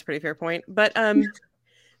think that's a pretty fair point. But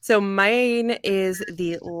so mine is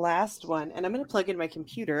the last one, and I'm going to plug in my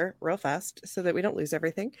computer real fast so that we don't lose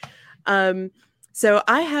everything. So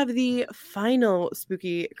I have the final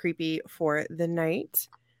spooky creepy for the night,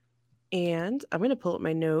 and I'm going to pull up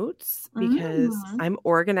my notes because I'm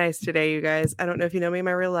organized today, you guys. I don't know if you know me in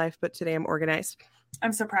my real life, but today I'm organized.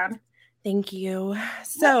 I'm so proud. Thank you.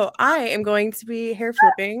 So I am going to be hair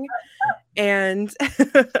flipping, and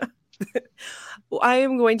I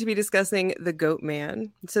am going to be discussing the Goat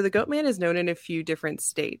Man. So the Goat Man is known in a few different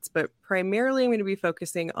states, but primarily I'm going to be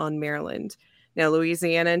focusing on Maryland. Now,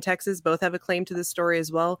 Louisiana and Texas both have a claim to this story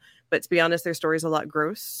as well, but to be honest, their story is a lot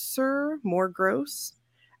more gross.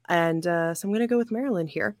 And so I'm going to go with Maryland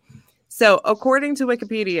here. So according to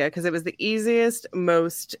Wikipedia, because it was the easiest,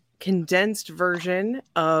 most condensed version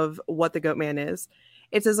of what the Goat Man is,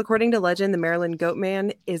 it says, according to legend, the Maryland Goat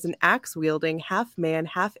Man is an axe-wielding, half-man,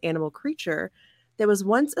 half-animal creature that was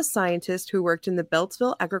once a scientist who worked in the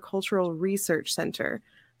Beltsville Agricultural Research Center.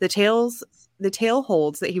 The tale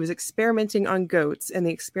holds that he was experimenting on goats, and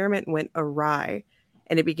the experiment went awry,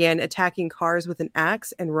 and it began attacking cars with an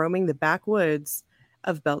axe and roaming the backwoods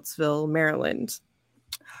of Beltsville, Maryland.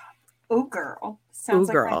 Oh, girl. Sounds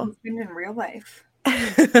like my husband in real life.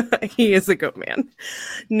 He is a Goat Man.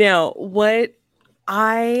 Now, what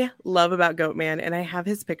I love about Goat Man, and I have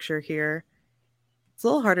his picture here. It's a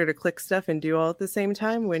little harder to click stuff and do all at the same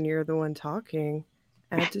time when you're the one talking.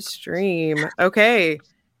 Add to stream. Okay,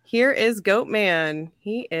 here is Goat Man.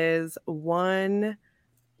 He is one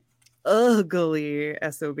ugly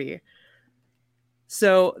SOB.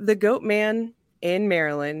 So the Goat Man in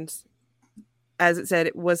Maryland, as it said,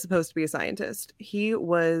 it was supposed to be a scientist. He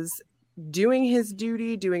was doing his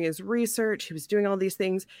duty, doing his research. He was doing all these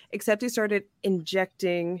things, except he started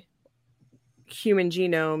injecting human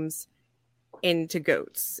genomes into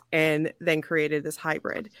goats and then created this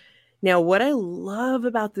hybrid. Now, what I love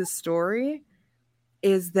about this story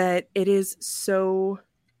is that it is so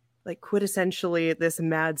like quintessentially this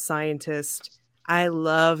mad scientist. I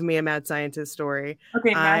love me a mad scientist story.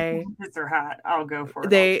 Okay, mad scientists are hot. I'll go for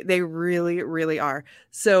it. They really, really are.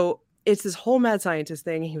 So it's this whole mad scientist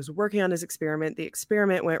thing. He was working on his experiment. The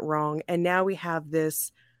experiment went wrong. And now we have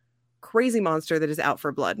this crazy monster that is out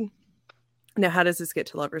for blood. Now, how does this get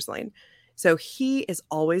to Lover's Lane? So he is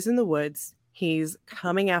always in the woods. He's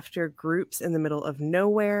coming after groups in the middle of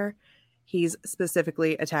nowhere. He's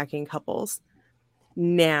specifically attacking couples.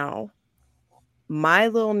 Now, my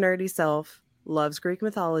little nerdy self loves Greek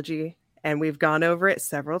mythology, and we've gone over it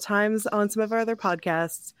several times on some of our other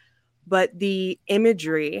podcasts. But the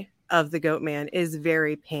imagery of the Goat Man is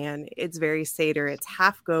very Pan. It's very satyr. It's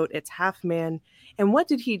half goat. It's half man. And what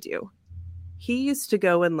did he do? He used to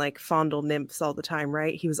go and like fondle nymphs all the time,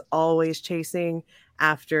 right? He was always chasing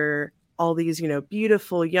after all these,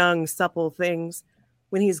 beautiful, young, supple things.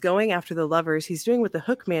 When he's going after the lovers, he's doing what the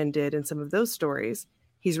Hookman did in some of those stories.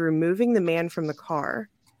 He's removing the man from the car,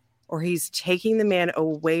 or he's taking the man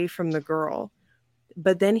away from the girl.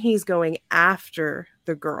 But then he's going after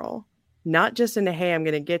the girl. Not just in a, hey, I'm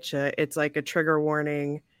going to get you. It's like a trigger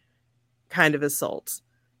warning kind of assault.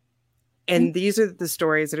 And these are the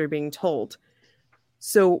stories that are being told.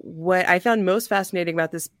 So what I found most fascinating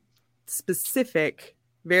about this specific,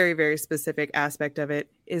 very, very specific aspect of it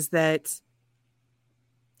is that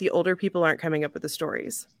the older people aren't coming up with the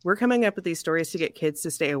stories. We're coming up with these stories to get kids to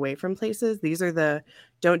stay away from places. These are the,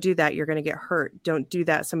 don't do that, you're going to get hurt. Don't do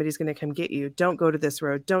that, somebody's going to come get you. Don't go to this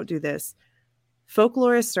road. Don't do this.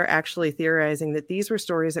 Folklorists are actually theorizing that these were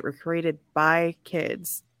stories that were created by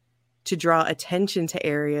kids to draw attention to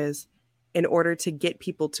areas in order to get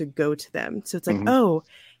people to go to them. So it's like, oh,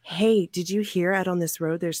 hey, did you hear out on this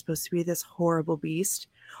road there's supposed to be this horrible beast?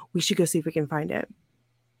 We should go see if we can find it.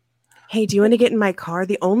 Hey, do you want to get in my car?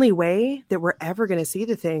 The only way that we're ever going to see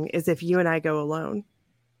the thing is if you and I go alone.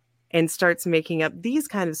 And starts making up these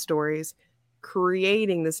kind of stories,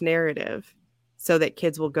 creating this narrative so that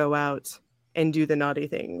kids will go out and do the naughty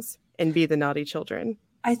things and be the naughty children.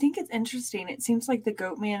 I think it's interesting. It seems like the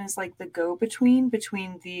Goat Man is like the go-between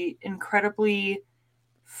between the incredibly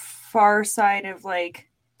far side of like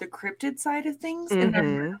the cryptid side of things. And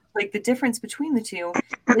then like the difference between the two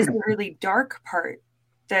is the really dark part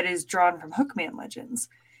that is drawn from Hookman legends.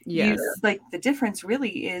 Yes. Like the difference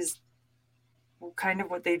really is kind of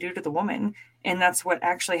what they do to the woman. And that's what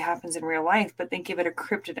actually happens in real life. But they give it a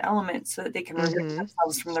cryptid element so that they can remove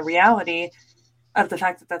themselves from the reality of the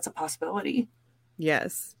fact that that's a possibility.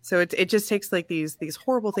 Yes. So it just takes like these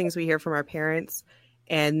horrible things we hear from our parents.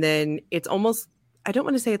 And then it's almost, I don't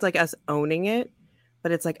want to say it's like us owning it,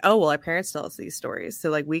 but it's like, oh, well, our parents tell us these stories.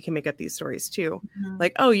 So like we can make up these stories too.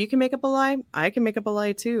 Like, oh, you can make up a lie. I can make up a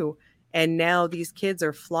lie too. And now these kids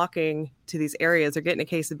are flocking to these areas. They're getting a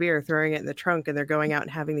case of beer, throwing it in the trunk, and they're going out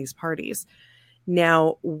and having these parties.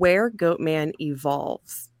 Now, where Goatman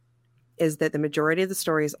evolves is that the majority of the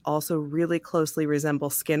stories also really closely resemble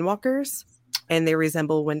skinwalkers, and they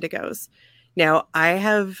resemble wendigos. Now, I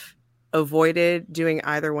have avoided doing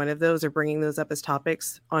either one of those or bringing those up as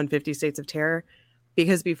topics on 50 States of Terror,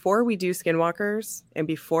 because before we do skinwalkers and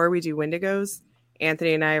before we do wendigos,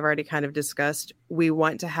 Anthony and I have already kind of discussed, we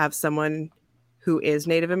want to have someone who is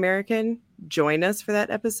Native American join us for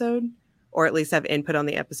that episode, or at least have input on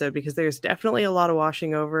the episode, because there's definitely a lot of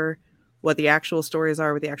washing over what the actual stories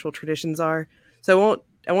are, what the actual traditions are. So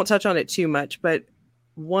I won't touch on it too much, but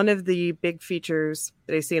one of the big features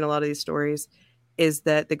that I see in a lot of these stories is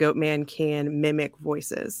that the Goatman can mimic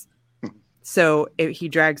voices. So if he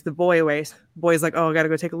drags the boy away, boy's like, oh, I gotta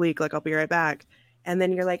go take a leak, like I'll be right back. And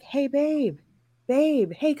then you're like, hey babe,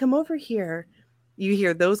 hey, come over here. You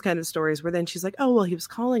hear those kind of stories where then she's like, oh, well, he was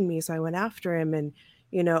calling me, so I went after him, and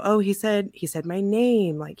oh, he said my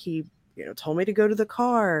name, like he told me to go to the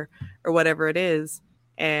car or whatever it is.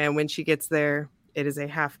 And when she gets there, it is a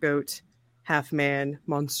half goat, half man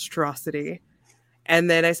monstrosity. And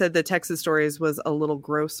then I said the Texas stories was a little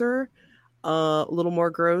grosser, a little more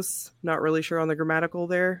gross. Not really sure on the grammatical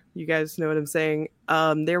there. You guys know what I'm saying.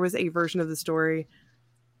 There was a version of the story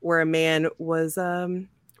where a man was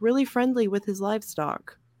really friendly with his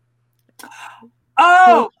livestock.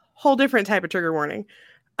 Oh, whole different type of trigger warning.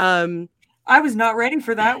 I was not ready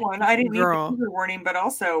for that one. I didn't need the trigger warning, but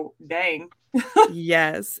also, dang.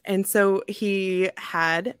 Yes. And so he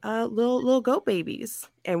had little goat babies.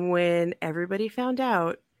 And when everybody found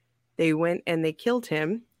out, they went and they killed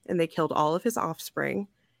him, and they killed all of his offspring.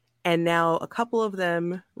 And now a couple of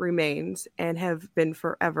them remained and have been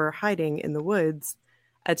forever hiding in the woods,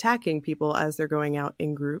 attacking people as they're going out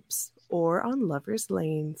in groups or on lovers'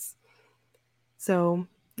 lanes. So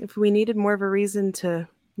if we needed more of a reason to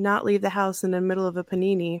not leave the house in the middle of a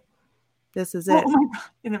panini, this is it. Oh my God.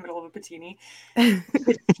 In the middle of a patini.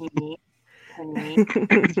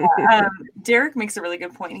 Derek makes a really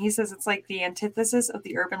good point. He says it's like the antithesis of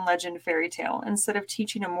the urban legend fairy tale. Instead of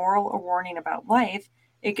teaching a moral or warning about life,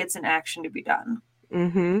 it gets an action to be done.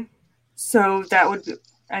 So that would,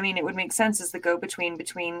 it would make sense as the go-between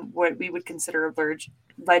between what we would consider a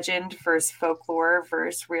legend versus folklore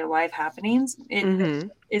versus real life happenings. It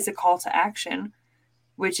is a call to action,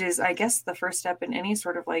 which is, I guess, the first step in any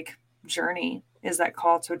sort of like journey is that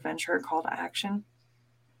call to adventure, call to action.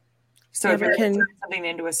 So if you're turning something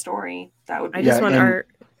into a story, that would be. I just want our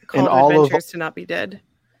call to adventures to not be dead.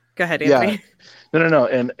 Go ahead, Anthony. Yeah. No.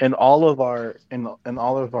 And all of our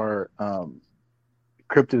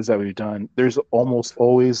cryptids that we've done, there's almost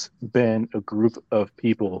always been a group of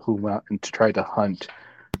people who went and try to hunt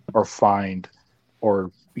or find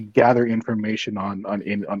or gather information on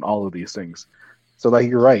all of these things. So like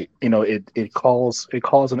you're right, it calls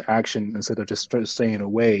an action instead of just staying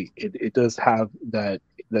away. It does have that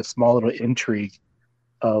small little intrigue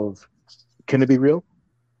of, can it be real?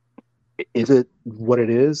 Is it what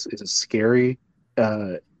it is? Is it scary?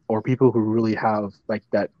 or people who really have like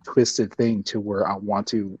that twisted thing to where I want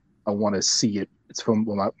to see it. It's from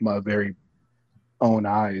my very own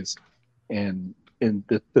eyes, and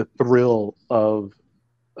the thrill of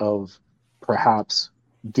perhaps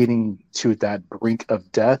getting to that brink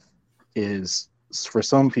of death is, for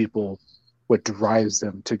some people, what drives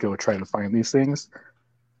them to go try to find these things,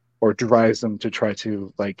 or drives them to try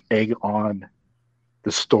to like egg on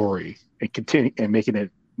the story and continue and making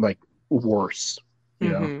it like worse, you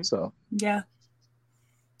know. So yeah,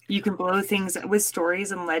 you can blow things with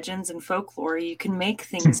stories and legends and folklore. You can make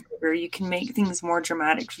things bigger. You can make things more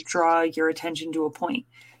dramatic to draw your attention to a point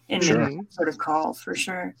and Sure. make that sort of call, for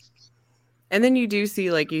sure. And then you do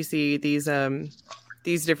see, like, you see these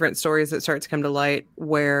different stories that start to come to light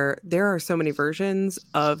where there are so many versions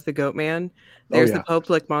of the Goat Man. There's the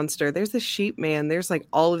Poplick monster. There's the Sheep Man. There's like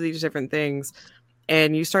all of these different things.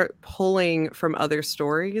 And you start pulling from other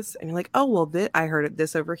stories and you're like, oh, well, I heard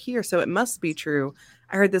this over here, so it must be true.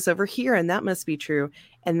 I heard this over here and that must be true.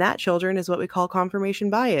 And that, children, is what we call confirmation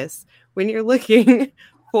bias. When you're looking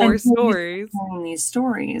for stories, these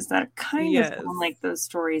stories that kind of sound like those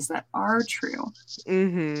stories that are true.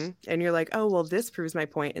 And you're like, oh, well, this proves my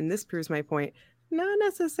point and this proves my point. Not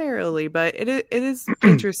necessarily, but it is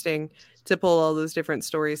interesting to pull all those different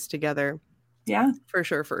stories together. Yeah, for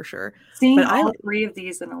sure. Seeing all three of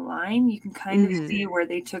these in a line, you can kind of see where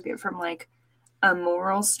they took it from like a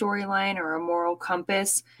moral storyline or a moral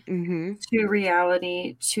compass to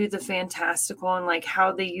reality, to the fantastical, and like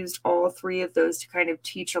how they used all three of those to kind of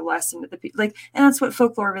teach a lesson to the people. Like, and that's what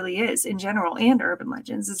folklore really is in general, and urban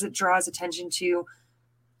legends, is it draws attention to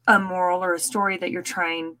a moral or a story that you're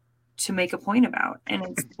trying to make a point about,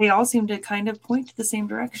 and they all seem to kind of point to the same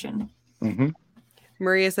direction.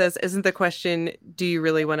 Maria says, isn't the question, do you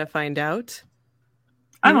really want to find out?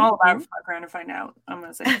 I'm all about fuck around to find out, I'm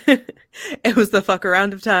going to say. It was the fuck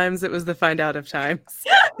around of times. It was the find out of times.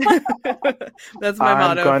 That's my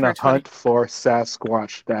motto. I'm going to hunt for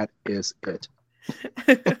Sasquatch. That is it.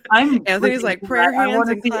 Anthony's like, prayer hands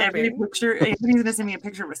and clapping. Every picture. Anthony's going to send me a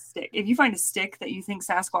picture of a stick. If you find a stick that you think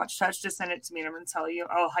Sasquatch touched, just send it to me and I'm going to tell you.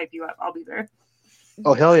 I'll hype you up. I'll be there.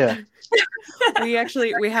 Oh, hell yeah.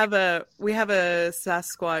 we have a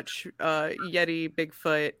Sasquatch Yeti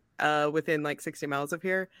Bigfoot within like 60 miles of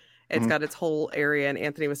here. It's got its whole area, and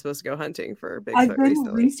Anthony was supposed to go hunting for Bigfoot. I've been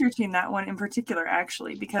recently. researching that one in particular,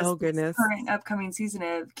 actually, because this current upcoming season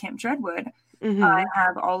of Camp Dreadwood, I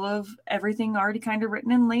have all of everything already kind of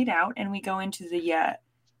written and laid out, and we go into the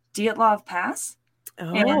Dyatlov Pass.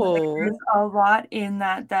 And there's a lot in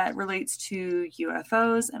that relates to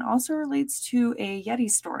UFOs and also relates to a Yeti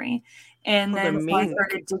story. And then I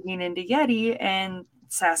started digging into Yeti and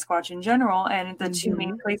Sasquatch in general, and the two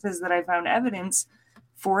main places that I found evidence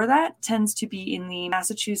for that tends to be in the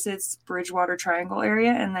Massachusetts Bridgewater Triangle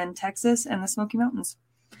area, and then Texas and the Smoky Mountains.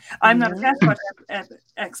 I'm not a Sasquatch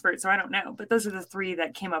expert, so I don't know, but those are the three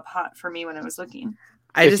that came up hot for me when I was looking.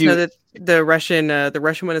 I just know that the Russian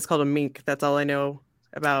one is called a mink. That's all I know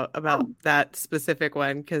about that specific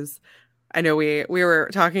one, because I know we were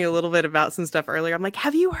talking a little bit about some stuff earlier. I'm like,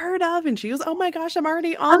 have you heard of? And she goes, oh my gosh, I'm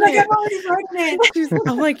already on it. I'm already writing it.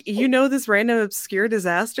 I'm like, this random obscure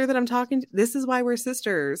disaster that I'm talking to? This is why we're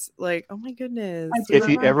sisters. Like, oh my goodness. If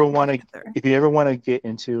you ever want to get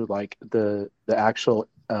into like the actual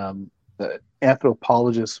the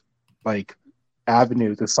anthropologist like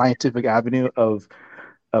avenue, the scientific avenue of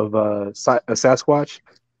a Sasquatch,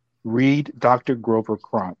 read Dr. Grover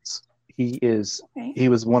Krantz. He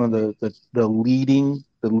was one of the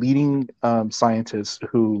leading scientists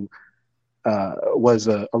who was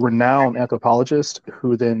a renowned anthropologist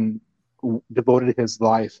who then devoted his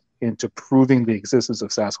life into proving the existence of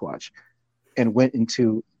Sasquatch, and went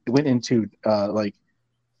into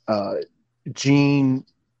gene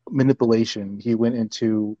manipulation. He went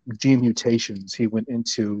into gene mutations. He went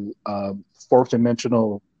into fourth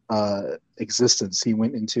dimensional existence. He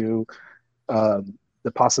went into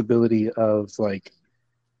the possibility of like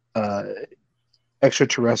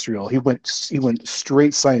extraterrestrial. He went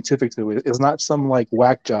straight scientific to it. It's not some like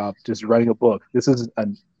whack job just writing a book. This is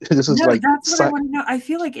that's what I want to know. I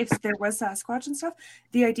feel like if there was Sasquatch and stuff,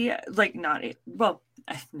 the idea, like, if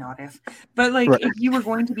you were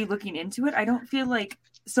going to be looking into it, I don't feel like.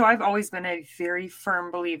 So I've always been a very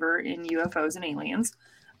firm believer in UFOs and aliens.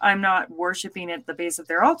 I'm not worshiping at the base of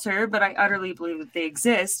their altar, but I utterly believe that they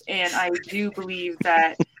exist, and I do believe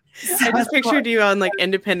that. I just pictured you on like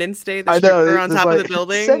Independence Day, the stripper on top of the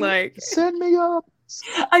building. Send me up.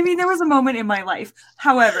 I mean, there was a moment in my life,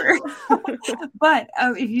 however, but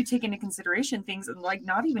if you take into consideration things like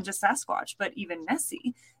not even just Sasquatch, but even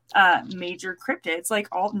Nessie, major cryptids. Like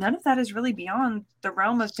none of that is really beyond the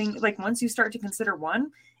realm of things. Like once you start to consider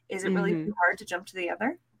one, is it really too hard to jump to the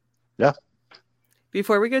other? Yeah.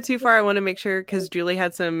 Before we go too far, I want to make sure, because Julie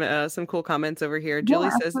had some cool comments over here. Julie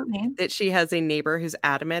says that she has a neighbor who's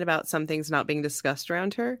adamant about some things not being discussed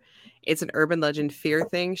around her. It's an urban legend fear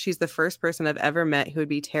thing. She's the first person I've ever met who would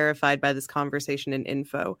be terrified by this conversation and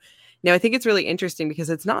info. Now, I think it's really interesting because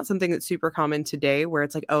it's not something that's super common today where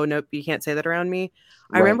it's like, oh, nope, you can't say that around me.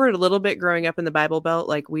 Right. I remember it a little bit growing up in the Bible Belt.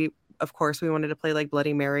 Like of course, we wanted to play like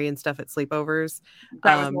Bloody Mary and stuff at sleepovers.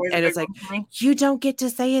 And it's like, you don't get to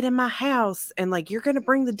say it in my house. And like, you're going to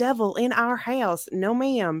bring the devil in our house. No,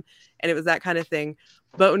 ma'am. And it was that kind of thing.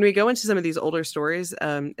 But when we go into some of these older stories,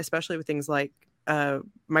 especially with things like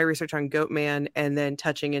my research on Goatman and then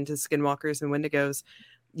touching into skinwalkers and wendigos,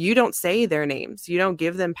 you don't say their names. You don't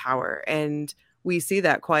give them power. And we see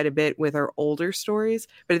that quite a bit with our older stories.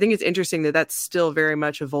 But I think it's interesting that that's still very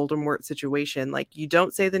much a Voldemort situation. Like, you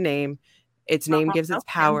don't say the name. Its name gives its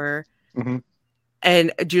power. Mm-hmm.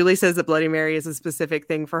 And Julie says that Bloody Mary is a specific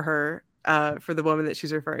thing for her, for the woman that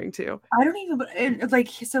she's referring to. I don't even, like,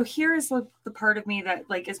 so here's the part of me that,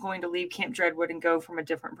 like, is going to leave Camp Dreadwood and go from a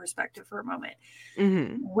different perspective for a moment.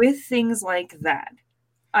 Mm-hmm. With things like that,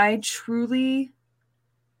 I truly,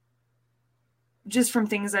 just from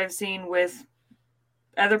things I've seen with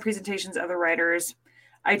other presentations, other writers,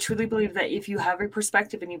 I truly believe that if you have a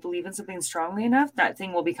perspective and you believe in something strongly enough, that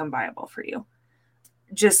thing will become viable for you.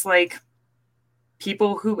 Just like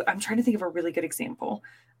people who, I'm trying to think of a really good example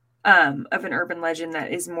of an urban legend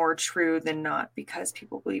that is more true than not because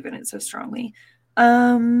people believe in it so strongly.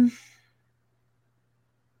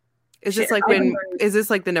 Is this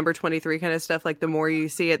like the number 23 kind of stuff? Like the more you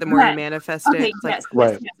see it, the more you manifest it. It's like,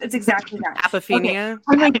 yes, it's exactly that. Apophenia. Okay.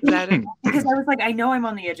 I'm like, because I was like, I know I'm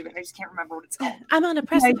on the edge of it. I just can't remember what it's called. I'm on a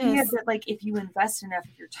precipice. The idea that, like, if you invest enough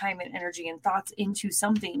of your time and energy and thoughts into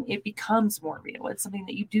something, it becomes more real. It's something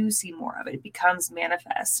that you do see more of. It becomes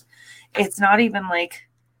manifest. It's not even like,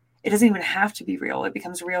 it doesn't even have to be real. It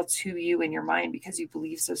becomes real to you in your mind because you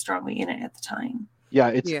believe so strongly in it at the time. Yeah,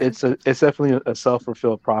 it's definitely a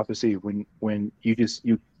self-fulfilled prophecy when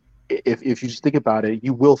if you just think about it,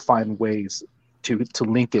 you will find ways to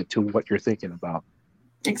link it to what you're thinking about.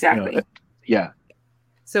 Exactly. Yeah.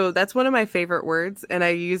 So that's one of my favorite words, and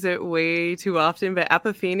I use it way too often. But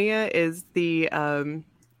apophenia is the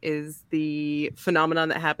phenomenon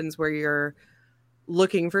that happens where you're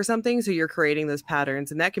looking for something, so you're creating those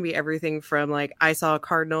patterns, and that can be everything from, like, I saw a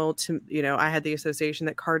cardinal to, I had the association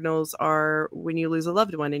that cardinals are when you lose a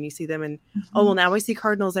loved one and you see them, and oh well, now I see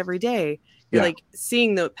cardinals every day. You're like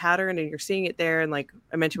seeing the pattern and you're seeing it there, and like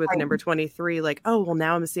I mentioned with the number 23, like, oh well,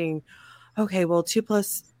 now I'm seeing, okay, well 2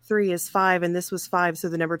 + 3 is 5 and this was 5, so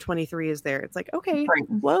the number 23 is there. It's like, okay,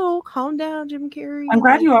 whoa, calm down, Jim Carrey. I'm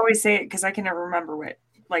glad you always say it because I can never remember what.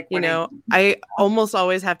 Like, I almost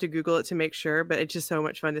always have to Google it to make sure, but it's just so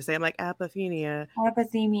much fun to say. I'm like, apophenia.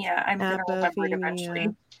 Apophenia. I'm going to remember it eventually.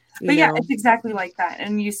 But it's exactly like that.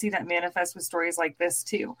 And you see that manifest with stories like this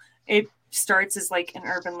too. It starts as like an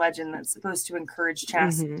urban legend that's supposed to encourage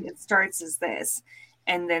chastity. Mm-hmm. It starts as this.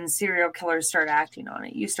 And then serial killers start acting on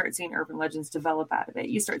it. You start seeing urban legends develop out of it.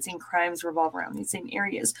 You start seeing crimes revolve around these same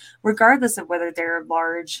areas, regardless of whether they're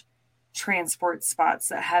large transport spots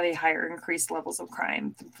that have a higher increased levels of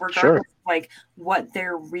crime, regardless of like what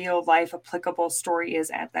their real life applicable story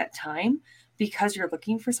is at that time, because you're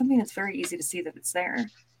looking for something, it's very easy to see that it's there.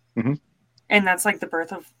 Mm-hmm. And that's like the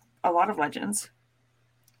birth of a lot of legends.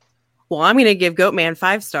 Well, I'm going to give Goatman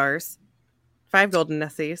 5 stars, 5 golden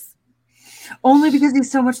Nessies. Only because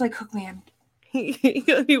he's so much like Hookman.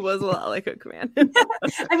 He was a lot like Hookman.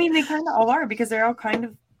 I mean, they kind of all are because they're all kind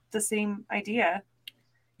of the same idea.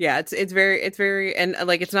 Yeah, it's very, and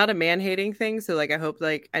like, it's not a man-hating thing. So like, I hope,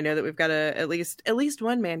 like, I know that we've got at least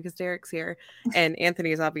one man, because Derek's here and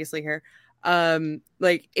Anthony is obviously here.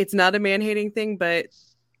 Like, it's not a man-hating thing, but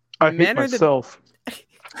I hate myself.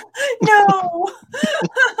 No.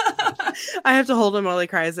 I have to hold him while he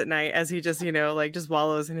cries at night as he just, like, just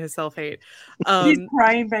wallows in his self-hate. He's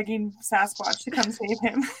crying, begging Sasquatch to come save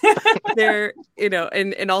him. There,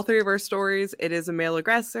 in all 3 of our stories, it is a male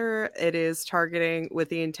aggressor. It is targeting with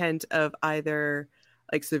the intent of either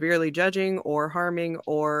like severely judging or harming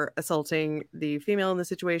or assaulting the female in the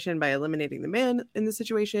situation by eliminating the man in the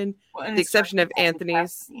situation. Well, the exception of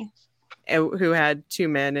Anthony's, who had 2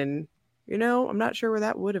 men, and I'm not sure where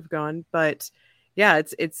that would have gone, but yeah,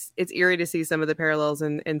 it's eerie to see some of the parallels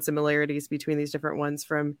and similarities between these different ones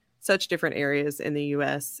from such different areas in the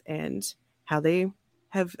U.S. and how they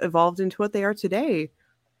have evolved into what they are today.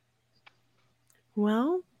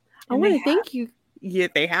 Well, I want to thank you. Yeah,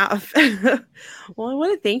 they have. Well, I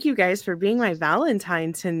want to thank you guys for being my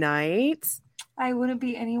Valentine tonight. I wouldn't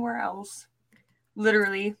be anywhere else.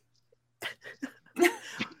 Literally.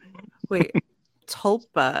 Wait,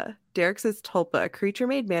 Tulpa. Derek says Tulpa, a creature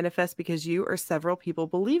made manifest because you or several people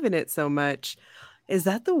believe in it so much. Is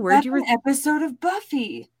that the word That's you were? an episode of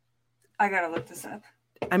Buffy. I gotta look this up.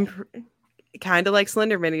 I'm kind of like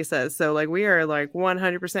Slenderman, he says. So like we are like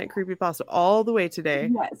 100% creepypasta all the way today.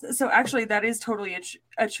 Yes. So actually, that is totally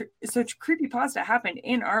so creepypasta happened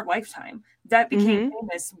in our lifetime. That became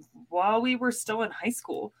famous while we were still in high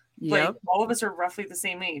school. Yep. Like all of us are roughly the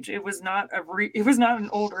same age. It was not an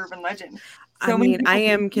old urban legend. So I mean, I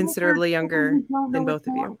am considerably younger than both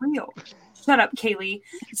of you. Real. Shut up, Kaylee.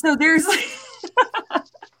 So there's like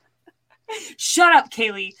shut up,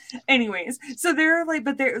 Kaylee. Anyways, so they're like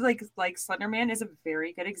Slenderman is a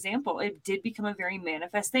very good example. It did become a very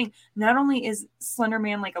manifest thing. Not only is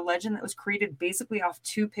Slenderman like a legend that was created basically off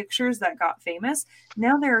 2 pictures that got famous,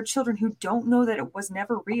 now there are children who don't know that it was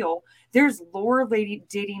never real. There's lore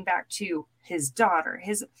dating back to his daughter.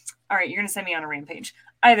 All right, you're gonna send me on a rampage.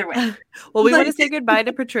 Either way. Well, we want to say goodbye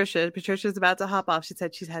to Patricia. Patricia's about to hop off. She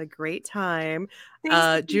said she's had a great time.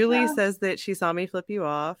 Julie says that she saw me flip you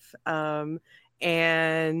off. Yeah,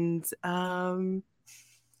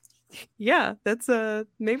 that's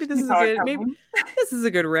maybe this is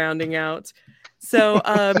a good rounding out. So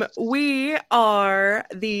we are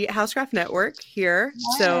the Housecraft Network here.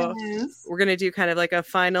 Yes. So we're gonna do kind of like a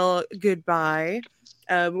final goodbye.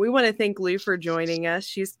 We want to thank Lou for joining us.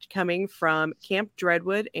 She's coming from Camp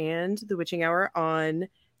Dreadwood and The Witching Hour on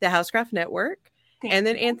the Housecraft Network. And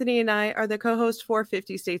then Anthony and I are the co-host for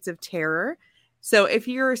 50 States of Terror. So if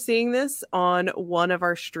you're seeing this on one of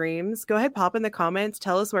our streams, go ahead, pop in the comments.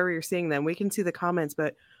 Tell us where you're seeing them. We can see the comments,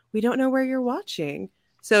 but we don't know where you're watching.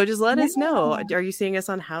 So just let us know. Are you seeing us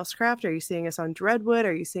on Housecraft? Are you seeing us on Dreadwood?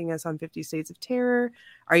 Are you seeing us on 50 States of Terror?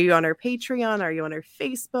 Are you on our Patreon? Are you on our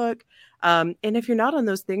Facebook? And if you're not on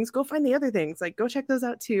those things, go find the other things. Like, go check those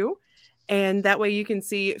out too. And that way you can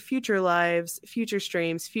see future lives, future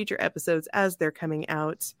streams, future episodes as they're coming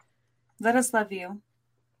out. Let us love you.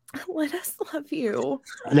 Let us love you.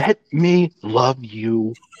 Let me love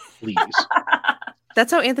you, please.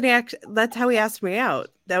 That's how that's how he asked me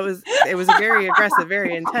out. It was very aggressive,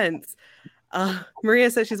 very intense. Maria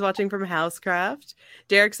says she's watching from Housecraft.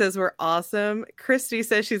 Derek says we're awesome. Christy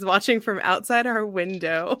says she's watching from outside our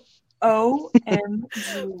window.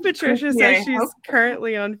 OMG. Patricia says she's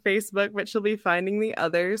currently on Facebook, but she'll be finding the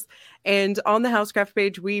others. And on the Housecraft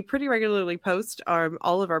page, we pretty regularly post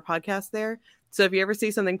all of our podcasts there. So if you ever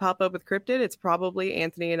see something pop up with Cryptid, it's probably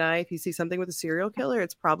Anthony and I. If you see something with a serial killer,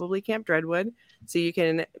 it's probably Camp Dreadwood. So you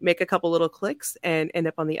can make a couple little clicks and end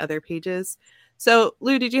up on the other pages. So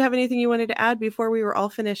Lou, did you have anything you wanted to add before we were all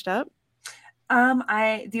finished up?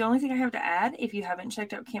 The only thing I have to add, if you haven't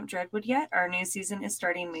checked out Camp Dreadwood yet, our new season is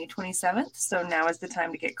starting May 27th. So now is the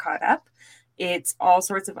time to get caught up. It's all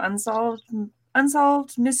sorts of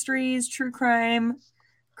unsolved mysteries, true crime,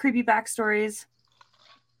 creepy backstories.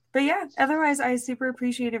 But yeah, otherwise, I super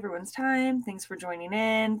appreciate everyone's time. Thanks for joining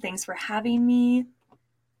in. Thanks for having me.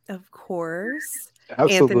 Of course.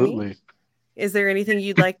 Absolutely. Anthony, is there anything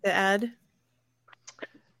you'd like to add?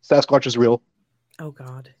 Sasquatch is real. Oh,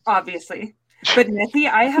 God. Obviously. But Nessie,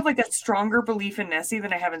 I have like a stronger belief in Nessie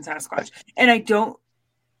than I have in Sasquatch. And I don't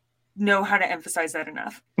know how to emphasize that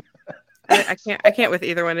enough. I can't with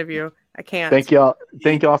either one of you. I can't. Thank y'all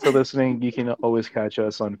for listening. You can always catch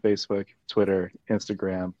us on Facebook, Twitter,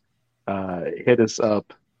 Instagram. Hit us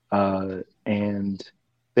up, and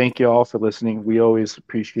thank you all for listening. We always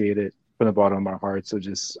appreciate it from the bottom of our hearts of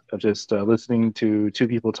just listening to 2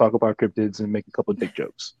 people talk about cryptids and make a couple of dick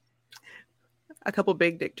jokes. A couple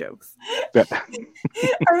big dick jokes. Yeah.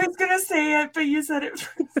 I was gonna say it, but you said it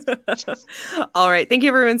first. All right, thank you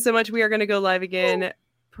everyone so much. We are going to go live again.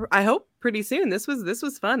 I hope pretty soon. This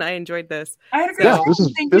was fun. I enjoyed this. I had a great time.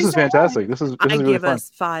 This is fantastic. This is I really give fun. us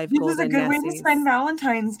 5 This golden is a good way Nessies. to spend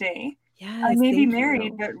Valentine's Day. Yes, I may be thank married,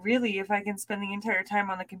 you. but really, if I can spend the entire time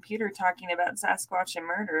on the computer talking about Sasquatch and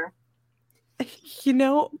murder, You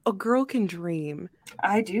know, a girl can dream.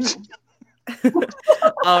 I do.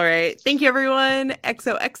 All right. Thank you, everyone.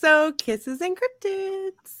 XOXO, kisses and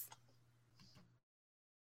cryptids.